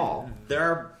true at all. There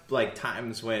are, like,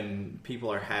 times when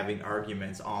people are having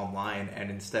arguments online,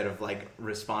 and instead of, like,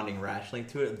 responding rationally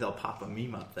to it, they'll pop a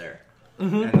meme up there.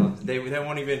 Mm-hmm. And they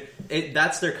won't even...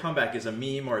 that's their comeback, is a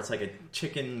meme, or it's like a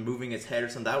chicken moving its head or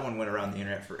something. That one went around the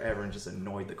internet forever and just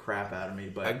annoyed the crap out of me.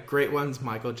 But a great one's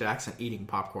Michael Jackson eating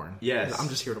popcorn. Yes. I'm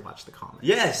just here to watch the comments.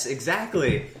 Yes,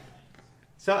 exactly.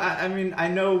 So, I mean, I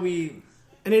know we...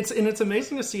 And it's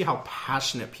amazing to see how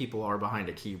passionate people are behind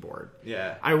a keyboard.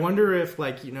 Yeah. I wonder if,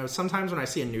 like, you know, sometimes when I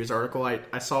see a news article,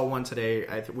 I saw one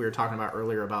today, we were talking about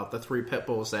earlier about the 3 pit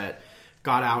bulls that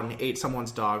got out and ate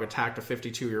someone's dog, attacked a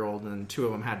 52-year-old, and 2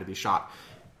 of them had to be shot.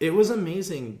 It was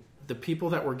amazing, the people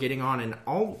that were getting on, and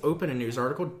I'll open a news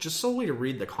article just solely to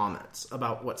read the comments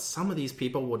about what some of these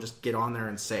people will just get on there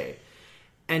and say.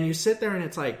 And you sit there and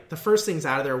it's like, the first things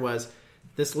out of there was,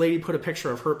 this lady put a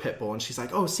picture of her pit bull, and she's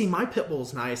like, oh, see, my pit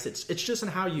bull's nice. It's just in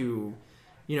how you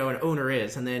know, an owner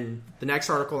is. And then the next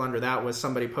article under that was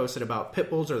somebody posted about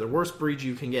pit bulls are the worst breed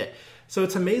you can get. So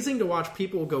it's amazing to watch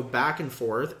people go back and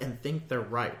forth and think they're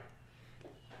right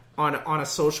on a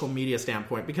social media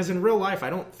standpoint. Because in real life, I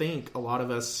don't think a lot of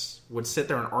us would sit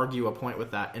there and argue a point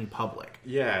with that in public.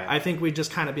 Yeah. I think we'd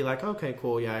just kind of be like, okay,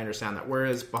 cool, yeah, I understand that.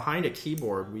 Whereas behind a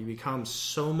keyboard, we become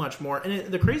so much more... And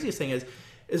the craziest thing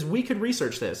is we could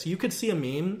research this. You could see a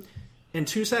meme... In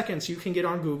 2 seconds, you can get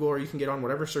on Google or you can get on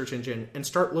whatever search engine and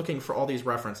start looking for all these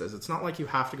references. It's not like you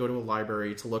have to go to a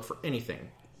library to look for anything.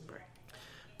 Right.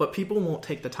 But people won't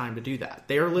take the time to do that.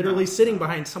 They are literally sitting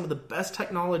behind some of the best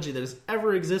technology that has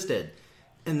ever existed,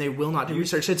 and they will not do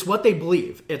research. It's what they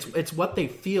believe. It's what they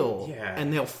feel,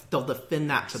 and they'll defend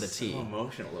that to the T. So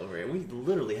emotional over it. We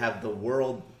literally have the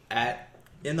world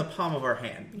in the palm of our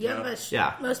hand.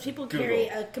 Most people carry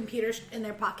a computer in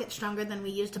their pocket stronger than we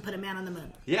used to put a man on the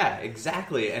moon. Yeah,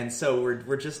 exactly. And so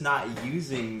we're just not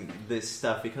using this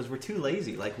stuff because we're too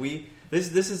lazy. Like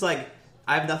this is like,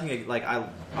 I have nothing like,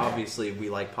 obviously we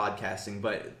like podcasting,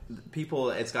 but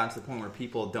it's gotten to the point where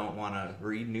people don't want to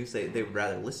read news. They would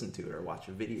rather listen to it or watch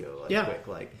a video quick.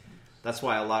 Like that's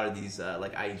why a lot of these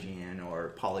like IGN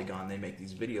or Polygon, they make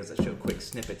these videos that show quick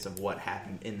snippets of what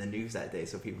happened in the news that day,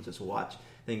 so people just watch,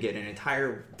 then get an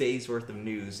entire day's worth of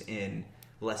news in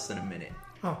less than a minute.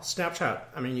 Oh, Snapchat.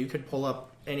 I mean, you could pull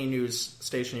up any news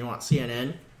station you want,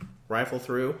 CNN, rifle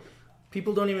through.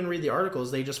 People don't even read the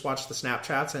articles; they just watch the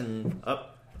Snapchats and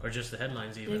up. Or just the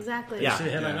headlines, even. Exactly. Yeah. You see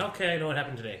the headline. Okay, I know what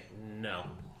happened today. No.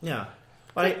 Yeah.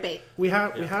 Like, we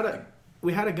had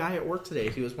a guy at work today.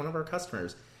 He was one of our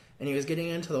customers. And he was getting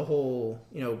into the whole,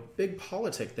 you know, big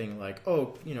politic thing, like,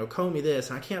 oh, you know, Comey this,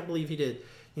 and I can't believe he did,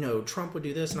 you know, Trump would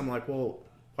do this. And I'm like, well,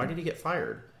 why did he get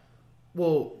fired?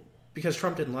 Well, because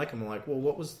Trump didn't like him. I'm like, well,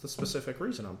 what was the specific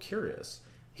reason? I'm curious.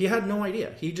 He had no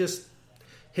idea.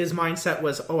 His mindset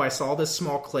was, oh, I saw this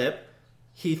small clip.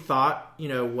 He thought, you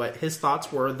know, what his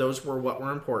thoughts were, those were what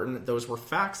were important. Those were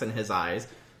facts in his eyes.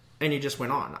 And he just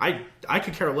went on. I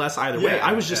could care less either way.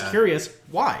 I was just curious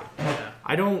why. Yeah.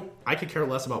 I could care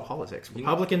less about politics.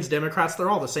 Republicans, Democrats, they're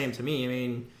all the same to me. I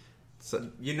mean,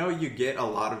 you get a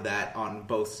lot of that on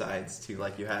both sides too.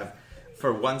 Like you have,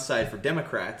 for one side, for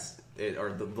Democrats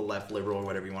or the left, liberal, or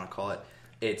whatever you want to call it,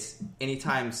 it's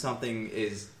anytime something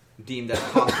is deemed as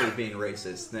possibly being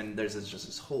racist, then there's just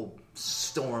this whole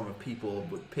storm of people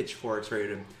with pitchforks ready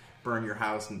to burn your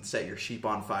house and set your sheep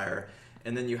on fire.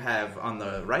 And then you have, on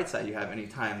the right side, you have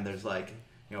anytime there's like,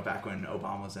 you know, back when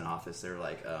Obama was in office, they were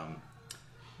like,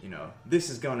 you know,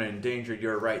 this is going to endanger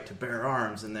your right to bear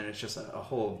arms. And then it's just a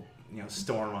whole, you know,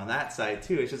 storm on that side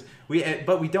too. It's just,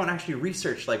 but we don't actually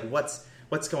research like what's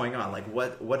going on. Like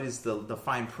what is the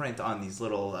fine print on these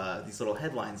little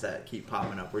headlines that keep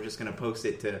popping up. We're just going to post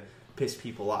it to piss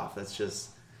people off. That's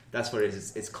what it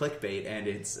is. It's clickbait, and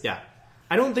it's... Yeah.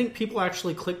 I don't think people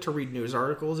actually click to read news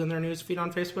articles in their news feed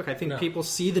on Facebook. I think people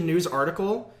see the news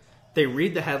article, they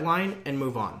read the headline, and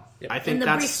move on. Yep. I think and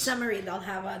the brief summary they'll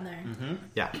have on there. Mm-hmm.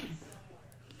 Yeah.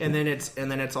 And then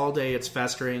it's all day, it's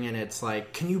festering, and it's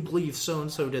like, can you believe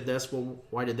so-and-so did this? Well,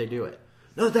 why did they do it?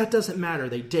 No, that doesn't matter.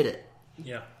 They did it.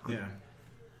 Yeah. Yeah.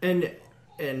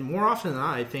 And more often than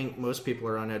not, I think most people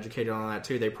are uneducated on that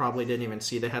too. They probably didn't even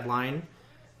see the headline.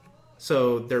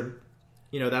 So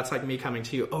that's like me coming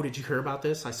to you. Oh, did you hear about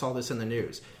this? I saw this in the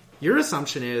news. Your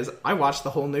assumption is I watched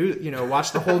the whole news,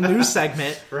 watch the whole news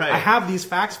segment. Right. I have these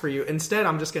facts for you. Instead,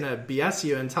 I'm just going to BS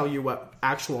you and tell you what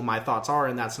actual my thoughts are,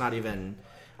 and that's not even.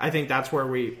 I think that's where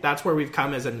we've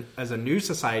come as a news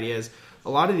society. Is a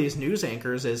lot of these news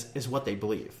anchors is what they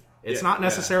believe. It's not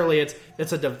necessarily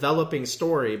it's a developing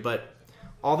story, but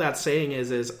all that's saying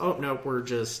is oh no, we're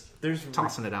just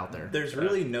tossing it out there. There's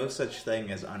really no such thing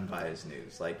as unbiased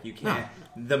news. Like you can't.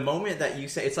 No. The moment that you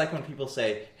say, it's like when people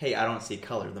say, "Hey, I don't see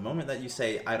color." The moment that you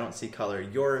say, "I don't see color,"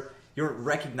 you're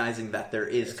recognizing that there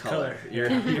is color. You're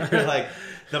like,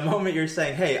 the moment you're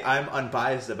saying, "Hey, I'm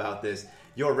unbiased about this,"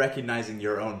 you're recognizing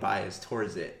your own bias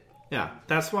towards it. Yeah,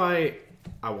 that's why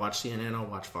I watch CNN, I'll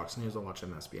watch Fox News, I'll watch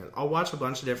MSNBC. I'll watch a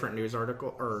bunch of different news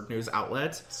article or news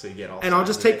outlets. So you get all, and I'll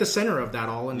just take the center of that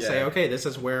all and say, okay, this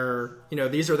is where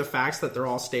these are the facts that they're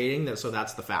all stating. So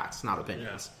that's the facts, not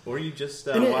opinions. Yeah. Or you just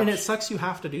and it sucks. You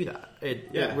have to do that.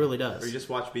 It really does. Or you just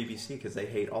watch BBC because they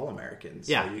hate all Americans.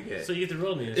 Yeah, so you get the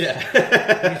real news.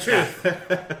 Yeah, truth.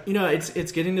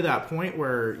 It's getting to that point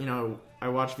where I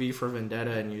watch V for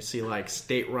Vendetta and you see like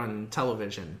state-run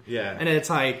television. Yeah, and it's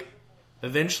like.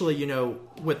 Eventually,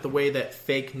 with the way that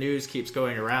fake news keeps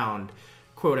going around,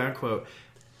 quote unquote,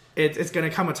 it's going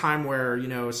to come a time where,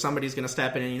 somebody's going to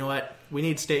step in and, you know what, we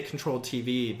need state-controlled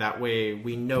TV. That way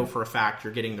we know for a fact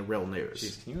you're getting the real news.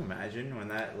 Jeez, can you imagine when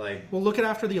that, like... Well, look at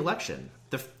after the election.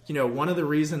 One of the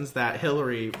reasons that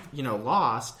Hillary,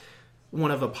 lost, one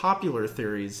of the popular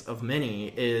theories of many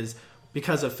is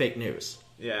because of fake news.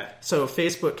 Yeah. So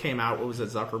Facebook came out, what was it,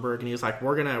 Zuckerberg, and he was like,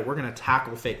 we're gonna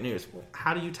tackle fake news. Well,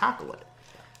 how do you tackle it?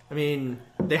 I mean,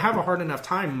 they have a hard enough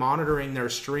time monitoring their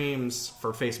streams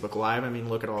for Facebook Live. I mean,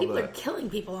 look at all people are killing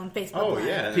people on Facebook Live.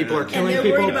 Yeah. People are killing and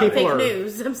people. Worried about people fake are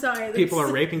news. I'm sorry. People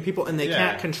are raping people, and they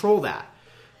can't control that.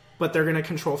 But they're going to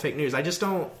control fake news. I just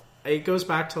don't. It goes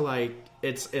back to like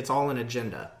it's all an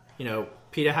agenda.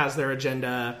 PETA has their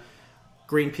agenda.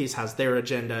 Greenpeace has their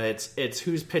agenda. It's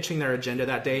who's pitching their agenda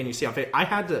that day, and you see on Facebook. I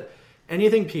had to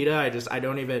anything PETA. I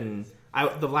don't even.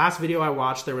 The last video I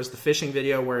watched, there was the fishing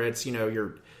video where it's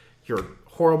you're a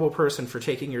horrible person for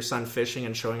taking your son fishing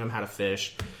and showing him how to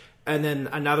fish. And then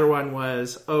another one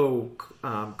was,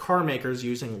 car makers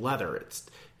using leather.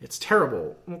 It's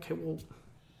terrible. Okay, well...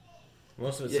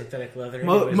 Most of it's synthetic leather.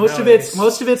 Most of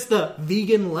it's the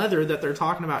vegan leather that they're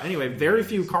talking about. Anyway, very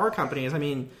few car companies, I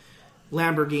mean,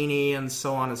 Lamborghini and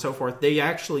so on and so forth, they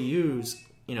actually use,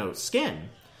 skin.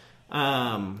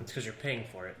 It's because you're paying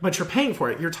for it. But you're paying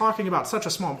for it. You're talking about such a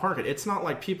small market. It's not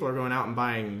like people are going out and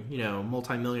buying,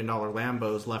 multi-million-dollar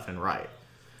Lambos left and right.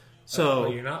 So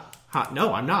you're not?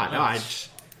 No, I'm not. No,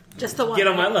 just the one. Get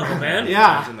on my level, man.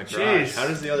 Yeah. In the garage. How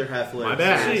does the other half live? My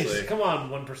bad. Jeez, come on,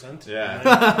 1%. Yeah.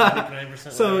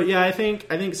 99%. So yeah, I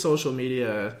think social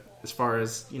media, as far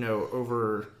as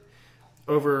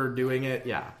overdoing it,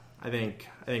 yeah, I think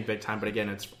big time. But again,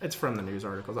 it's from the news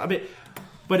articles. I mean.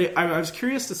 But I was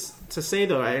curious to say,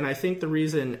 though, and I think the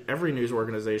reason every news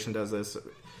organization does this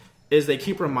is they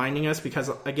keep reminding us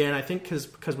because, again, I think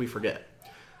because we forget.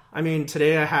 I mean,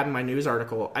 today I had in my news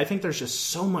article, I think there's just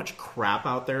so much crap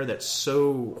out there that's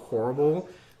so horrible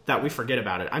that we forget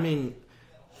about it. I mean,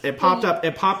 it popped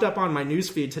up on my news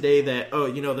feed today that,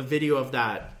 the video of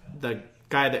the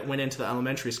guy that went into the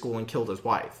elementary school and killed his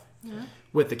wife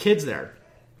with the kids there.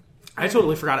 I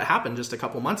totally forgot it happened just a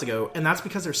couple months ago, and that's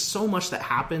because there's so much that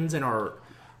happens in our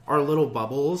little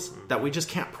bubbles that we just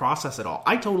can't process it all.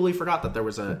 I totally forgot that there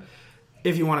was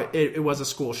it was a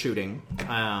school shooting,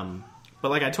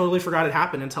 but I totally forgot it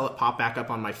happened until it popped back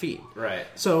up on my feed. Right.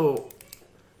 So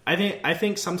I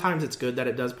think sometimes it's good that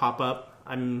it does pop up.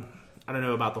 I don't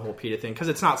know about the whole PETA thing because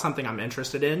it's not something I'm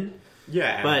interested in.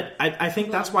 Yeah. But I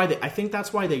think that's why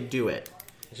they do it.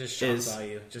 It's just shock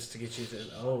value, just to get you to,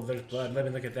 there's blood, let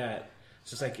me look at that.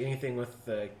 It's just like anything with,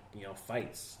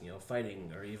 fights,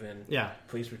 fighting, or even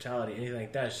police brutality, anything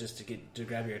like that. It's just to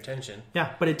grab your attention.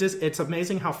 Yeah, but it's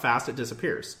amazing how fast it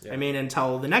disappears. Yeah. I mean,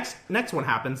 until the next one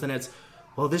happens, then it's,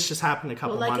 this just happened a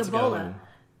couple months ago. And...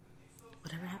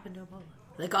 Whatever happened to Ebola?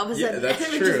 Like, all of a sudden, that's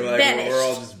it true. just vanished. We're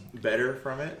all just better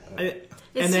from it.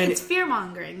 It's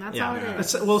fear-mongering. That's all it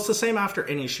is. It's the same after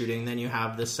any shooting. Then you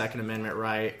have the Second Amendment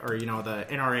right, or, the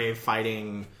NRA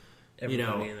fighting,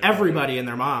 everybody and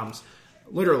their moms.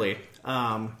 Literally.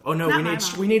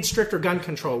 We need stricter gun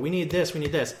control. We need this.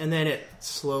 And then it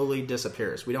slowly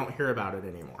disappears. We don't hear about it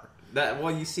anymore.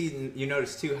 You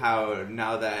notice, too, how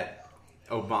now that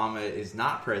Obama is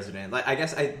not president, I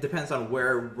guess it depends on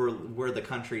where the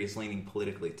country is leaning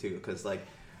politically, too, because,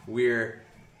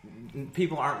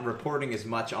 people aren't reporting as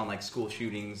much on school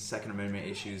shootings, Second Amendment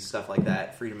issues, stuff like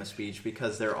that, freedom of speech,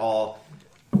 because they're all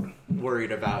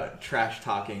worried about trash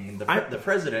talking the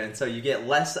president, and so you get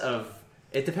less of.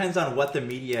 It depends on what the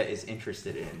media is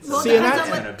interested in. So it depends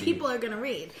on what people are going to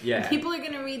read. Yeah. People are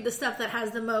going to read the stuff that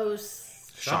has the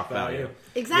most shock value.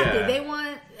 Exactly.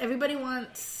 Yeah. Everybody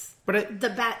wants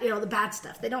the bad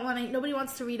stuff. They don't want to. Nobody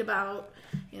wants to read about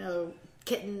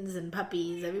kittens and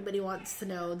puppies. Everybody wants to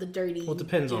know the dirty. Well, it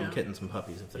depends on kittens and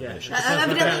puppies if they're vicious. If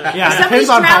somebody's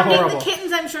drowning the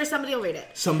kittens, I'm sure somebody will read it.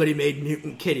 Somebody made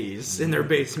mutant kitties in their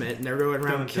basement, and they're going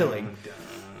around killing.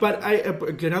 But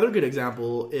another good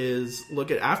example is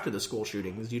look at after the school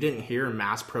shootings. You didn't hear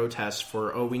mass protests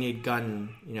for we need gun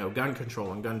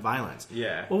control and gun violence.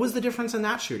 Yeah. What was the difference in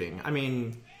that shooting? I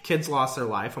mean, kids lost their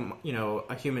life.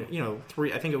 A human.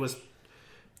 Three. I think it was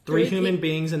three human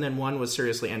beings, and then one was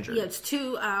seriously injured. Yeah, it's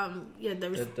two.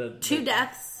 There was two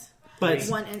deaths. But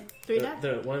three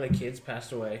deaths. One of the kids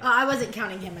passed away. I wasn't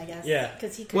counting him, I guess. Yeah,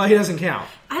 because he doesn't count.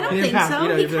 I don't think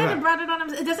so. He kind of brought it on him.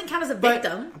 It doesn't count as a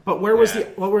victim. But where was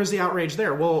what was the outrage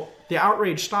there? Well, the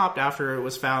outrage stopped after it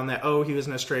was found that he was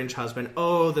an estranged husband.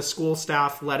 The school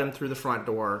staff let him through the front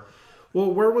door. Well,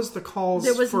 where was the calls?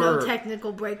 There was no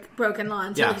technical broken law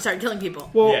until he started killing people.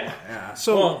 Well,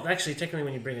 So, actually, technically,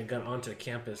 when you bring a gun onto a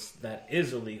campus, that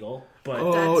is illegal.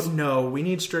 But no, we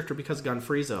need stricter because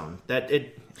gun-free zone.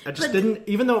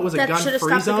 Even though it was a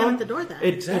gun-free zone,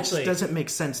 it just doesn't make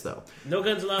sense though. No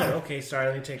guns allowed. Okay, sorry,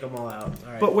 let me take them all out.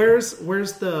 All right. But where was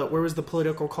the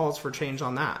political calls for change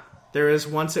on that? There is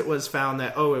once it was found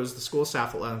that it was the school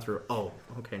staff that let them through.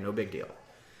 Okay, no big deal.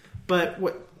 But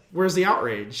where's the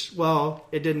outrage? Well,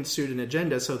 it didn't suit an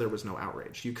agenda, so there was no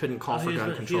outrage. You couldn't call for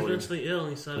gun control. He's mentally ill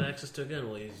and he's not access to a gun.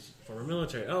 Well, he's former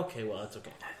military. Okay, well, that's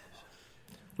okay.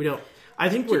 We don't. I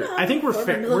think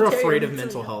we're afraid of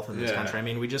mental health in this country. I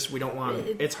mean, we don't want.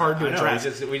 It's hard to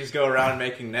address. We just go around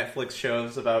making Netflix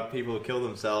shows about people who kill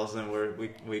themselves, and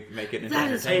we make it into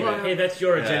entertainment. Hey, that's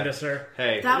your agenda, sir.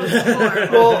 Hey, that was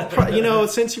horrible. Well,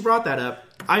 since you brought that up,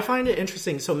 I find it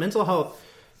interesting. So mental health.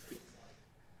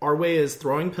 Our way is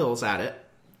throwing pills at it,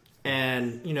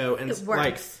 and it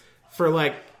works.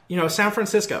 San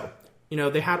Francisco,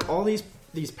 they had all these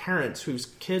parents whose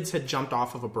kids had jumped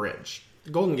off of a bridge,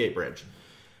 the Golden Gate Bridge,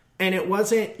 and it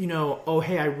wasn't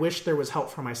hey, I wish there was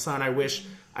help for my son. I wish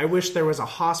there was a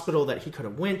hospital that he could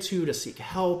have went to seek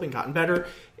help and gotten better.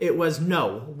 It was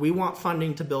no, we want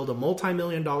funding to build a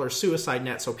multi-million-dollar suicide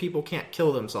net so people can't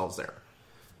kill themselves there.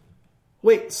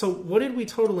 Wait, so what did we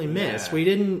totally miss? Yeah.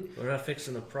 We're not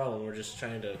fixing the problem. We're just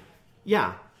trying to.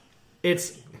 Yeah,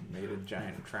 it's made a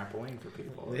giant trampoline for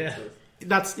people. Yeah,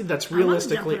 that's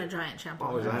realistically. I jump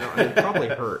on a giant trampoline. It'd probably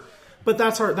hurt. But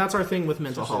that's our thing with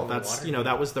mental health. That's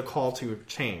that was the call to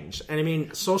change. And I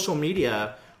mean, social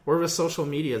media. Where was social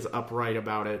media's upright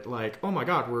about it? Like, oh my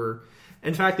God,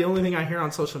 in fact, the only thing I hear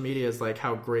on social media is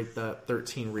how great the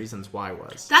 13 Reasons Why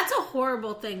was. That's a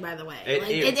horrible thing, by the way.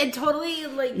 It totally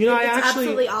it's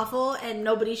absolutely awful, and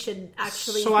nobody should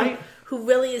actually who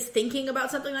really is thinking about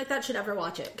something like that should ever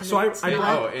watch it. So it's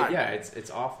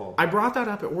awful. I brought that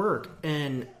up at work,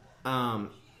 and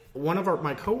one of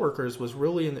my coworkers was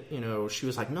really she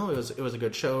was like, no, it was a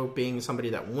good show. Being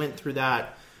somebody that went through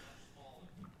that,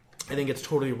 I think it's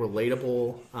totally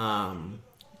relatable.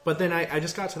 But then I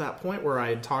just got to that point where I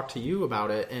had talked to you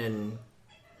about it, and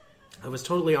I was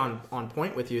totally on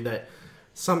point with you that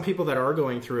some people that are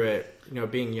going through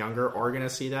it, being younger, are going to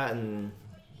see that, and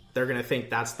they're going to think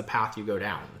that's the path you go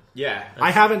down. Yeah. I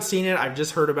haven't seen it. I've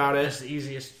just heard about it. That's the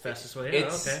easiest, fastest way.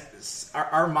 It's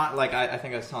I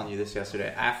think I was telling you this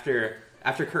yesterday. After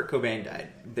Kurt Cobain died,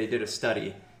 they did a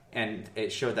study, and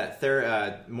it showed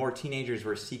that more teenagers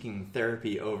were seeking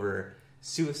therapy over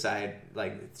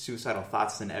suicidal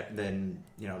thoughts than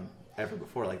ever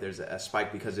before. Like, there's a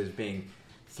spike because it was being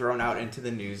thrown out into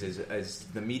the news as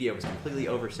the media was completely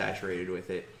oversaturated with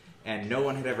it, and no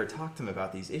one had ever talked to them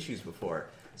about these issues before.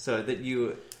 So that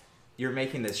you're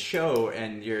making this show,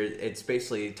 and it's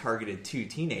basically targeted to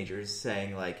teenagers,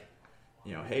 saying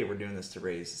hey, we're doing this to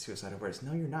raise suicide awareness.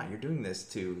 No, you're not. You're doing this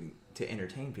to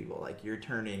entertain people. Like, you're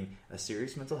turning a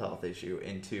serious mental health issue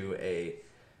into a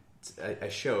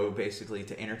show basically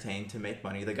to entertain, to make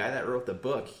money. The guy that wrote the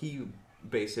book, he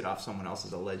based it off someone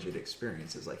else's alleged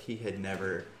experiences. Like, he had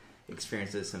never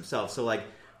experienced this himself. So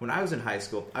when I was in high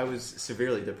school, I was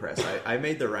severely depressed. I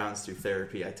made the rounds through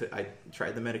therapy. I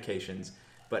tried the medications,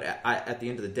 but at the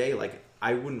end of the day,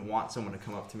 I wouldn't want someone to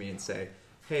come up to me and say,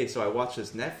 hey, so I watched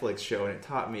this Netflix show and it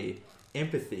taught me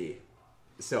empathy.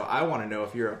 So I want to know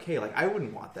if you're okay. Like, I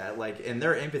wouldn't want that. Like, and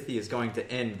their empathy is going to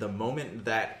end the moment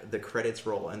that the credits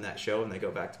roll in that show and they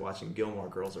go back to watching Gilmore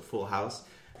Girls or Full House.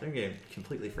 They're going to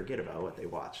completely forget about what they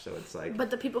watch. So it's like...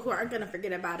 But the people who aren't going to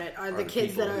forget about it are the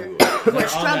kids that are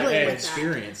struggling with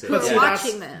experience that. Who are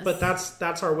watching this. But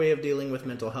that's our way of dealing with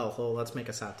mental health. Well, let's make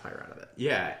a satire out of it.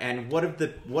 Yeah, and what of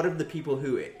the people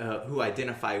who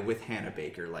identify with Hannah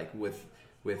Baker, like with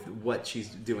what she's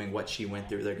doing, what she went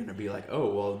through? They're going to be like, oh,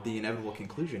 well, the inevitable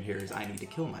conclusion here is I need to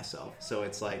kill myself. So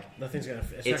it's like nothing's going to.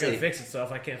 It's not going to fix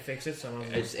itself. I can't fix it, so I'm going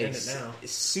to end it now.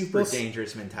 It's super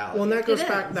dangerous mentality. Well, and that goes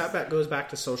back. That goes back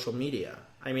to social media.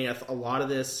 I mean, a lot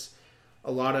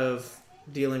of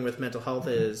dealing with mental health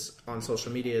is on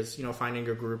social media. Is finding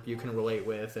a group you can relate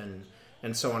with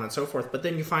and so on and so forth. But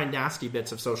then you find nasty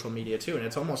bits of social media too, and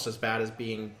it's almost as bad as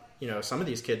being. Some of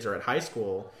these kids are at high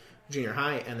school, junior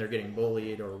high, and they're getting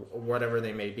bullied or whatever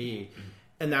they may be. Mm-hmm.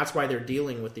 And that's why they're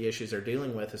dealing with the issues they're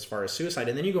dealing with as far as suicide.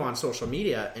 And then you go on social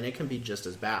media and it can be just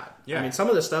as bad. Yeah. I mean, some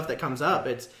of the stuff that comes up,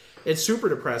 it's super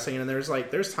depressing. And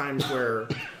there's times where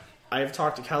I've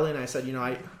talked to Kelly and I said,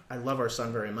 I love our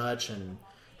son very much. And,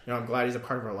 I'm glad he's a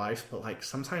part of our life. But like,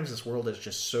 sometimes this world is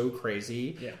just so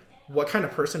crazy. Yeah. What kind of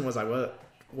person was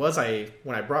I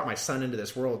when I brought my son into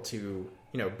this world to,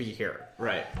 be here?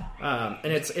 Right.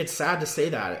 And it's sad to say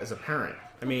that as a parent.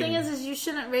 I mean, the thing is you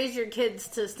shouldn't raise your kids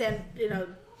to stand,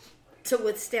 to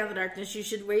withstand the darkness. You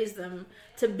should raise them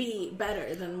to be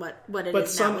better than what it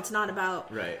is now. It's not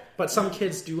about right. But some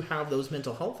kids do have those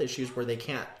mental health issues where they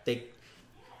can't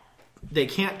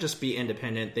just be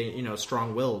independent. They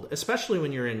strong-willed, especially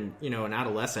when you're in an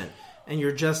adolescent and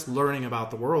you're just learning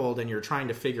about the world and you're trying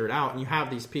to figure it out. And you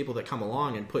have these people that come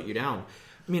along and put you down.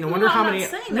 I mean, I wonder how many.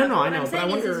 No, I know, but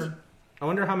I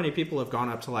wonder how many people have gone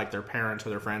up to like their parents or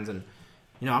their friends and.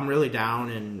 I'm really down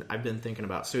and I've been thinking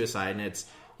about suicide. And it's,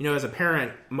 as a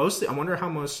parent, I wonder how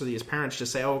most of these parents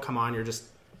just say, oh, come on, you're just...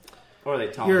 Or they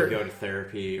tell them to go to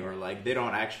therapy, or like they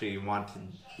don't actually want to...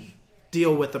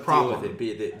 Deal with the problem.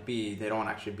 They don't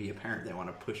actually be a parent. They want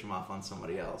to push them off on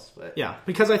somebody else. But yeah,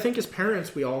 because I think as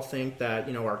parents, we all think that,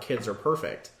 our kids are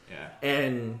perfect. Yeah.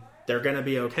 And they're going to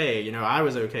be okay. I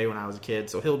was okay when I was a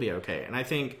kid, so he'll be okay. And I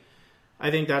think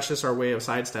that's just our way of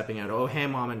sidestepping it. Oh, hey,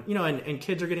 mom. And, and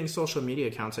kids are getting social media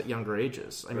accounts at younger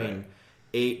ages. I mean,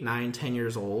 8, 9, 10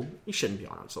 years old, you shouldn't be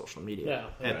on social media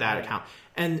at that account.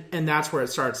 And that's where it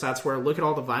starts. That's where, look at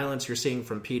all the violence you're seeing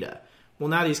from PETA. Well,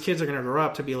 now these kids are going to grow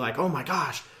up to be like, oh my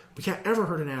gosh, we can't ever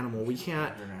hurt an animal. We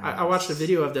can't. I watched a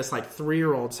video of this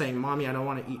 3-year-old saying, Mommy, I don't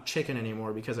want to eat chicken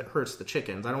anymore because it hurts the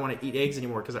chickens. I don't want to eat eggs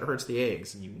anymore because it hurts the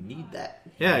eggs. You need that.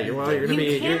 Yeah, you're going to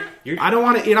be. I don't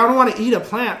want to eat a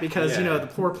plant because the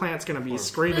poor plant's going to be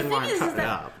screaming while I'm cutting it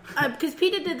up. Because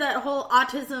PETA did that whole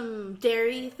autism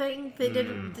dairy thing. They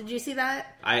did. Did you see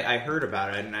that? I heard about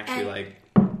it. I didn't actually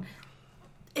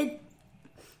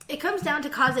It comes down to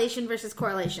causation versus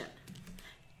correlation.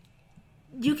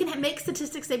 You can make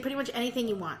statistics say pretty much anything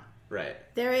you want. Right.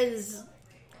 There is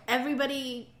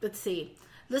everybody. Let's see.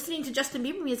 Listening to Justin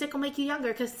Bieber music will make you younger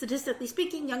because statistically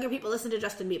speaking, younger people listen to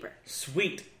Justin Bieber.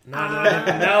 Sweet.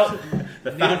 No.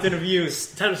 The fountain of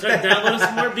youth. Time to start downloading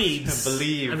some more beads.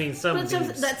 Believe. I mean,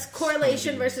 that's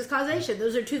correlation versus causation.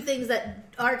 Those are two things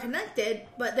that are connected,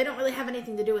 but they don't really have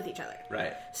anything to do with each other.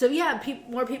 Right. So yeah,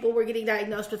 more people were getting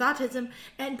diagnosed with autism,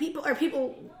 and people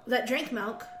that drank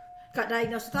milk got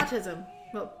diagnosed with autism.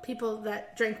 Well, people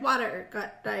that drink water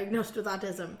got diagnosed with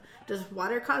autism. Does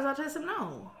water cause autism?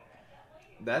 No.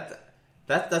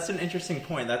 That's an interesting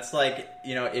point. That's like,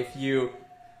 if you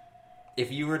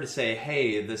were to say,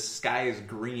 hey, the sky is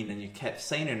green, and you kept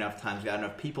saying it enough times, you got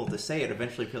enough people to say it,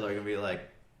 eventually people are going to be like,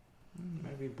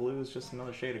 maybe blue is just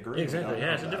another shade of green. Exactly,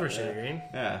 yeah, it's a different shade of green.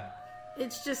 Yeah.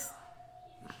 It's just...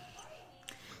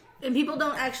 And people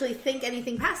don't actually think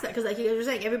anything past that because, like you guys were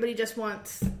saying, everybody just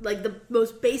wants the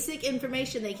most basic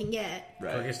information they can get,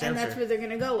 right? And that's where they're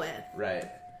going to go with, right?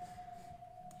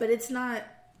 But it's not.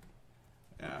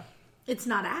 Yeah. It's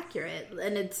not accurate,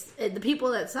 and the people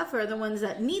that suffer are the ones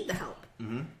that need the help.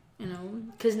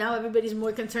 Mm-hmm. Because now everybody's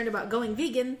more concerned about going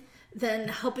vegan than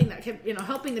helping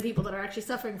helping the people that are actually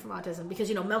suffering from autism.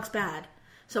 Because milk's bad,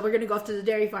 so we're going to go after the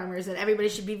dairy farmers, and everybody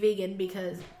should be vegan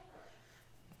because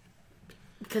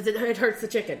it hurts the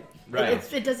chicken. Right.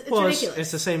 It's ridiculous.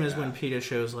 It's the same as when PETA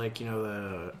shows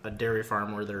a dairy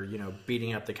farm where they're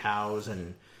beating up the cows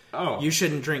and you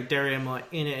shouldn't drink dairy. I'm like,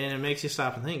 and it makes you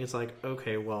stop and think. It's like,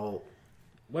 okay, well,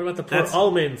 what about the poor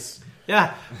almonds?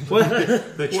 Yeah,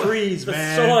 the trees, the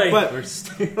man. Soy. But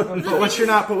what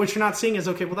you're not seeing is,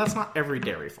 okay, well, that's not every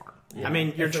dairy farm. Yeah. I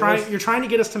mean, you're trying to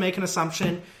get us to make an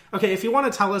assumption. Okay, if you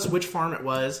want to tell us which farm it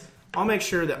was, I'll make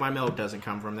sure that my milk doesn't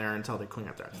come from there until they clean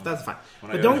up there. That's fine.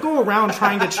 But don't go around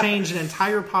trying to change an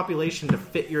entire population to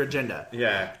fit your agenda.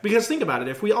 Yeah. Because think about it.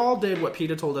 If we all did what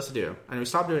PETA told us to do, and we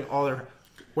stopped doing all their...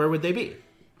 Where would they be?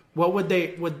 What would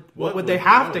they What would they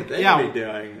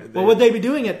be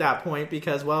doing at that point?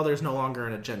 Because, well, there's no longer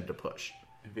an agenda to push.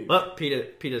 Well,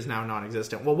 PETA is now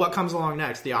non-existent. Well, what comes along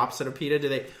next? The opposite of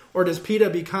PETA? Or does PETA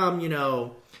become,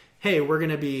 hey, we're going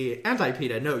to be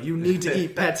anti-PETA? No, you need to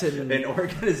eat pets. An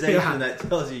organization that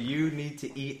tells you need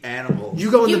to eat animals.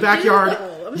 You go in the backyard.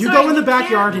 Go in the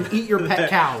backyard and eat your pet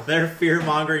cow. Their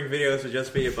fear-mongering videos would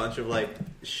just be a bunch of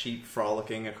sheep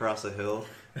frolicking across a hill.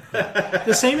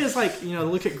 The same as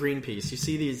look at Greenpeace. You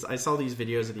see these? I saw these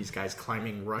videos of these guys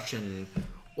climbing Russian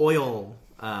oil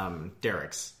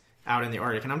derricks out in the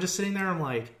Arctic, and I'm just sitting there. I'm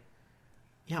like,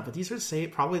 yeah, but these are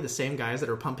probably the same guys that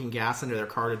are pumping gas into their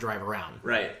car to drive around.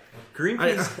 Right.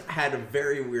 Greenpeace had a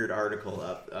very weird article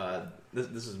up.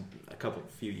 This is a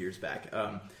few years back.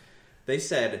 They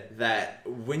said that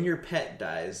when your pet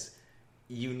dies,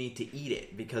 you need to eat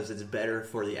it because it's better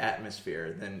for the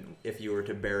atmosphere than if you were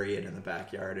to bury it in the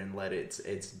backyard and let its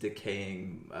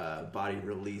decaying body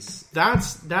release.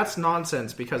 That's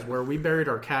nonsense, because where we buried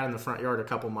our cat in the front yard a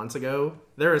couple months ago,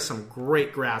 there is some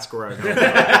great grass growing over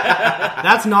there.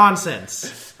 That's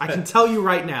nonsense. I can tell you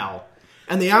right now.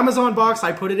 And the Amazon box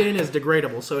I put it in is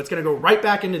degradable, so it's going to go right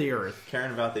back into the earth.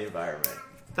 Caring about the environment.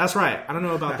 That's right. I don't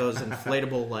know about those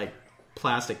inflatable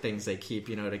plastic things they keep,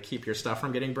 to keep your stuff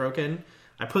from getting broken.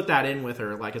 I put that in with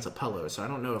her like it's a pillow, so I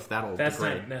don't know if that'll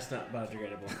degrade. That's not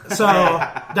biodegradable. So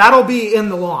that'll be in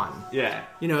the lawn. Yeah.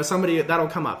 Somebody, that'll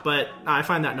come up. But I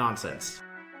find that nonsense.